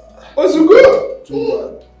 Let's go. Too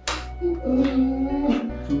bad.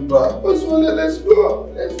 Too bad. Let's go.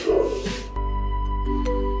 Let's go.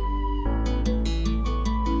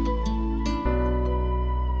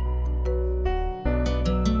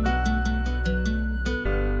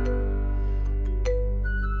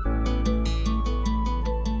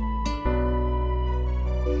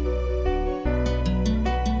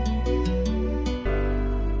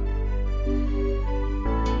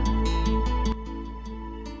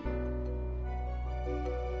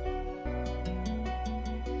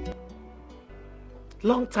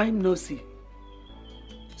 Long time no see.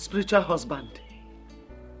 Spiritual husband.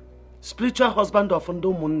 Spiritual husband of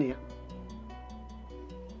Ndo Munnia.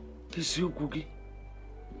 This you, Gugi.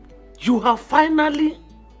 You have finally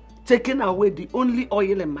taken away the only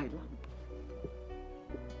oil in my lamp.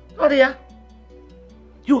 Oria,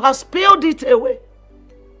 you have spilled it away,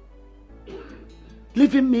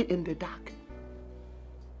 leaving me in the dark.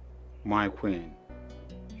 My queen,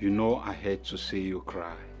 you know I hate to see you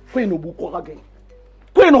cry. Queen Obuko again.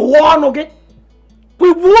 Queen Owan again.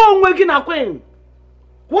 We won't wake in queen.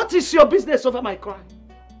 What is your business over my cry?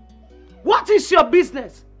 What is your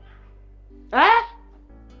business? Eh?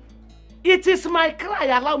 It is my cry.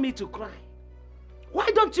 Allow me to cry.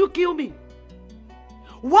 Why don't you kill me?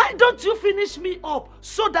 Why don't you finish me up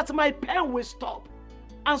so that my pain will stop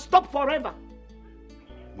and stop forever?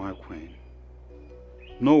 My queen,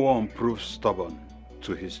 no one proves stubborn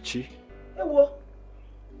to his chi. Ewo.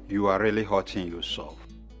 You are really hurting yourself.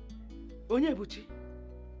 Onyebuchi.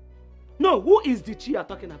 No, who is the chi you are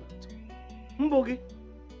talking about? Mbogi.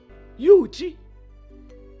 You, chi.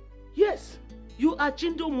 Yes, you are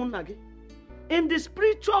Chindo Munage. In the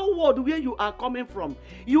spiritual world where you are coming from,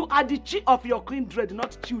 you are the chi of your kindred,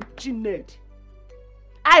 not Chined.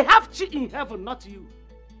 I have chi in heaven, not you.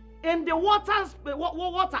 In the waters,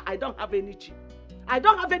 water, I don't have any chi. I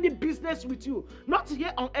don't have any business with you. Not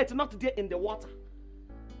here on earth, not there in the water.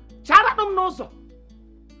 Charadom nozo.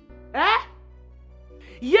 Eh?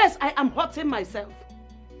 Yes, I am hurting myself.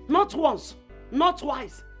 Not once, not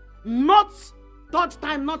twice, not third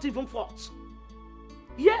time, not even fourth.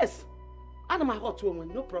 Yes, and my hot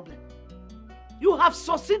woman, no problem. You have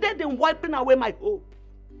succeeded in wiping away my hope.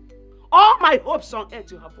 All my hopes on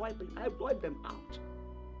earth, you have wiped them out.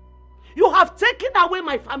 You have taken away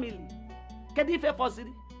my family. Can you fair for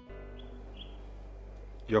city?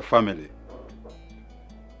 Your family.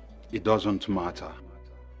 It doesn't matter.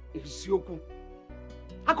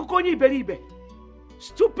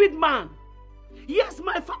 Stupid man. Yes,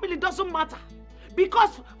 my family doesn't matter.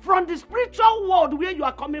 Because from the spiritual world where you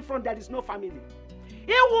are coming from, there is no family.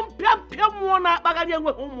 You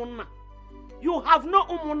have no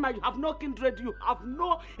umunna, you have no kindred, you have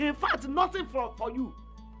no, in fact, nothing for you.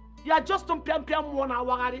 You are just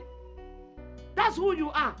that's who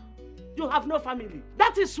you are. You have no family.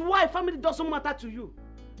 That is why family doesn't matter to you.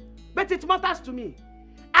 But it matters to me.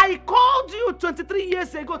 I called you 23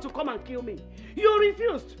 years ago to come and kill me. You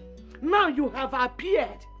refused. Now you have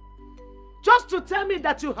appeared just to tell me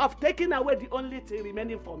that you have taken away the only thing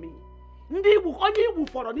remaining for me. Mami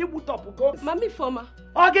Former.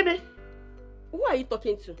 Who are you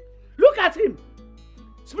talking to? Look at him.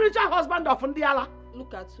 Spiritual husband of Ndiala.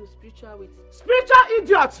 Look at you, spiritual wait. Spiritual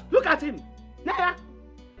idiot. Look at him. Yeah.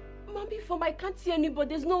 Mami Former, I can't see anybody.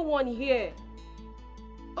 There's no one here.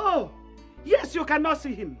 Oh, yes, you cannot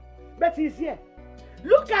see him. But he's here.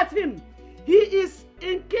 Look at him. He is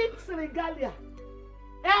in King's regalia.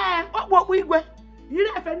 What we go? You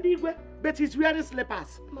don't offend Igwe, but he's wearing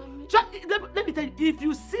slippers. Let me tell you, if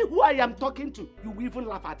you see who I am talking to, you will even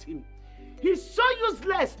laugh at him. He's so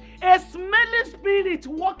useless. A smelling spirit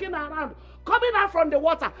walking around, coming out from the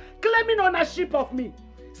water, claiming ownership of me,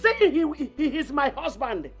 saying he is my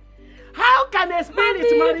husband. How can a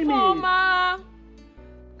spirit marry me?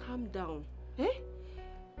 Calm down.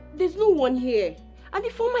 There's no one here. And the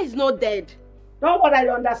former is not dead. Don't worry, I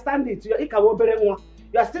understand it. You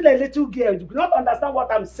are still a little girl. You do not understand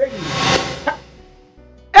what I'm saying.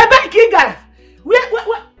 Ebe Kinga!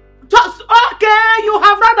 Okay, you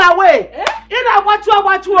have run away.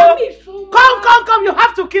 Come, you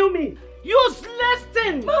have to kill me. Useless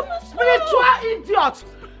thing. Spiritual idiot.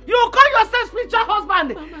 You call yourself spiritual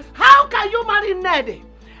husband. How can you marry Ned?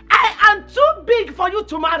 I am too big for you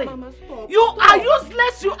to marry. You are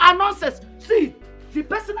useless, you are nonsense. See, the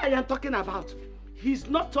person I am talking about, he's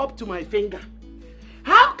not up to my finger.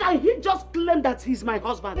 How can he just claim that he's my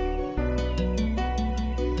husband?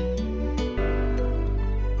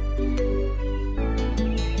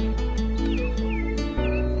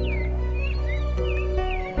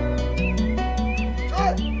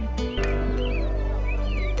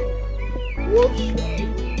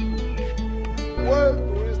 Where do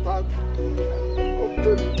we start?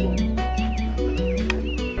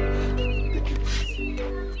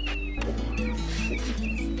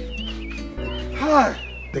 Hi.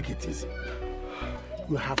 Take it easy.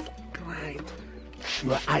 You have cried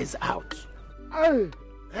your eyes out.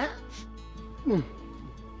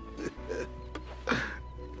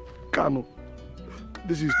 Kano,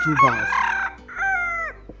 this is too bad.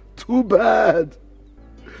 Too bad.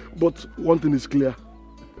 But one thing is clear.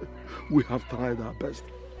 We have tried our best.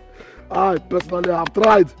 I personally have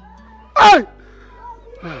tried. I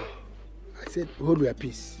said, hold your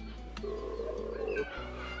peace.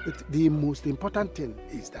 But the most important thing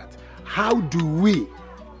is that how do we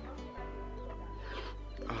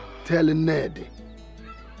tell Ned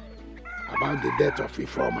about the death of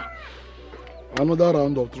Ifeoma? Another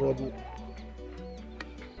round of trouble.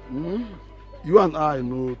 You and I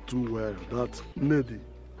know too well that Ned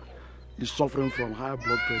is suffering from high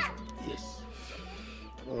blood pressure. Yes.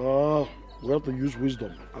 We have to use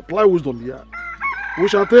wisdom. Apply wisdom here. We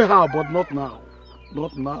shall tell her, but not now.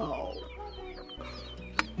 Not now.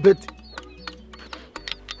 But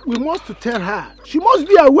we must tell her. She must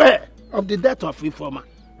be aware of the death of Ifeoma.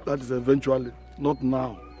 That is eventually, not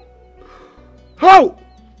now. How?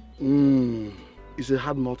 It's a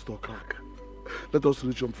hard nut to crack. Let us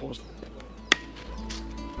reach him first.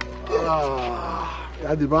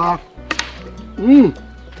 Yadiba.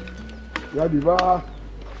 Yadiba.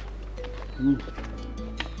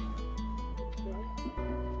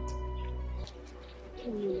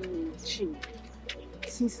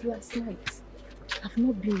 Since last night, I've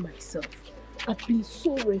not been myself. I've been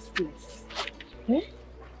so restless. Eh?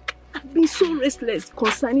 I've been so restless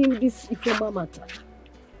concerning this Ifeoma matter.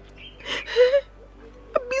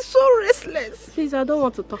 I've been so restless. Please, I don't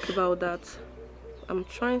want to talk about that. I'm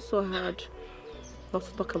trying so hard not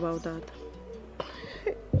to talk about that.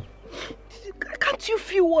 Can't you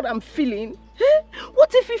feel what I'm feeling? Eh?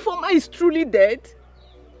 What if Ifeoma is truly dead?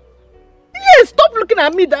 Yes, stop looking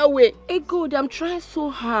at me that way. Hey, good. I'm trying so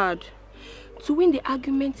hard to win the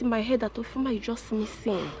argument in my head that Ifeoma is just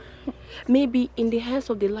missing. Maybe in the hands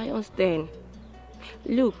of the lion's den.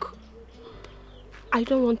 Look, I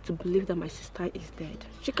don't want to believe that my sister is dead.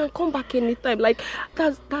 She can come back anytime. Like,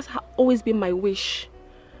 that's always been my wish.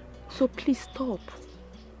 So please stop.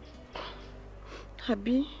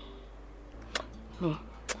 Abi?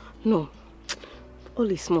 No.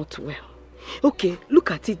 All is not well. Okay,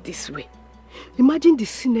 look at it this way. Imagine the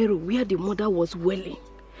scenario where the mother was wailing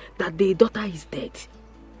that the daughter is dead.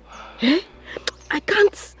 Eh? I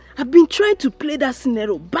can't. I've been trying to play that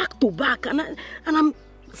scenario back to back, and I'm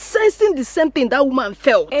sensing the same thing that woman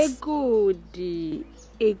felt. Egodi.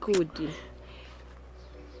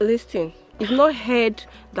 Listen, you've not heard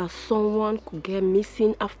that someone could get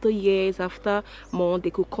missing after years, after months,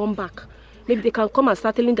 they could come back. Maybe they can come and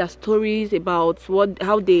start telling their stories about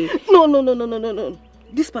how they... No.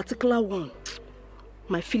 This particular one,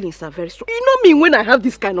 my feelings are very strong. You know me when I have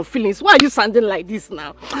this kind of feelings. Why are you sounding like this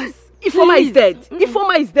now? Ifeoma is dead.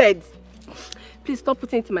 Ifeoma is dead. Please stop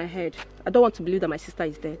putting it in my head. I don't want to believe that my sister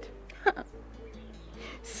is dead.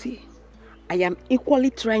 See, I am equally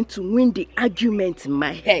trying to win the argument in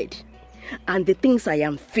my head and the things I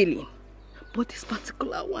am feeling. But this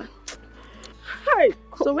particular one... Hi.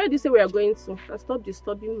 So where do you say we are going to? Stop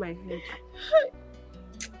disturbing my head.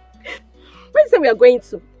 Where do you say we are going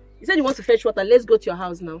to? You said you want to fetch water. Let's go to your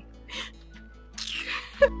house now.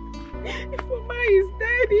 Ifeoma is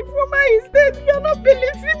dead. Ifeoma is dead. You're not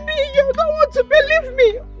believing me. You don't want to believe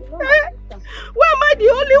me. Why am I the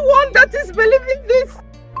only one that is believing this?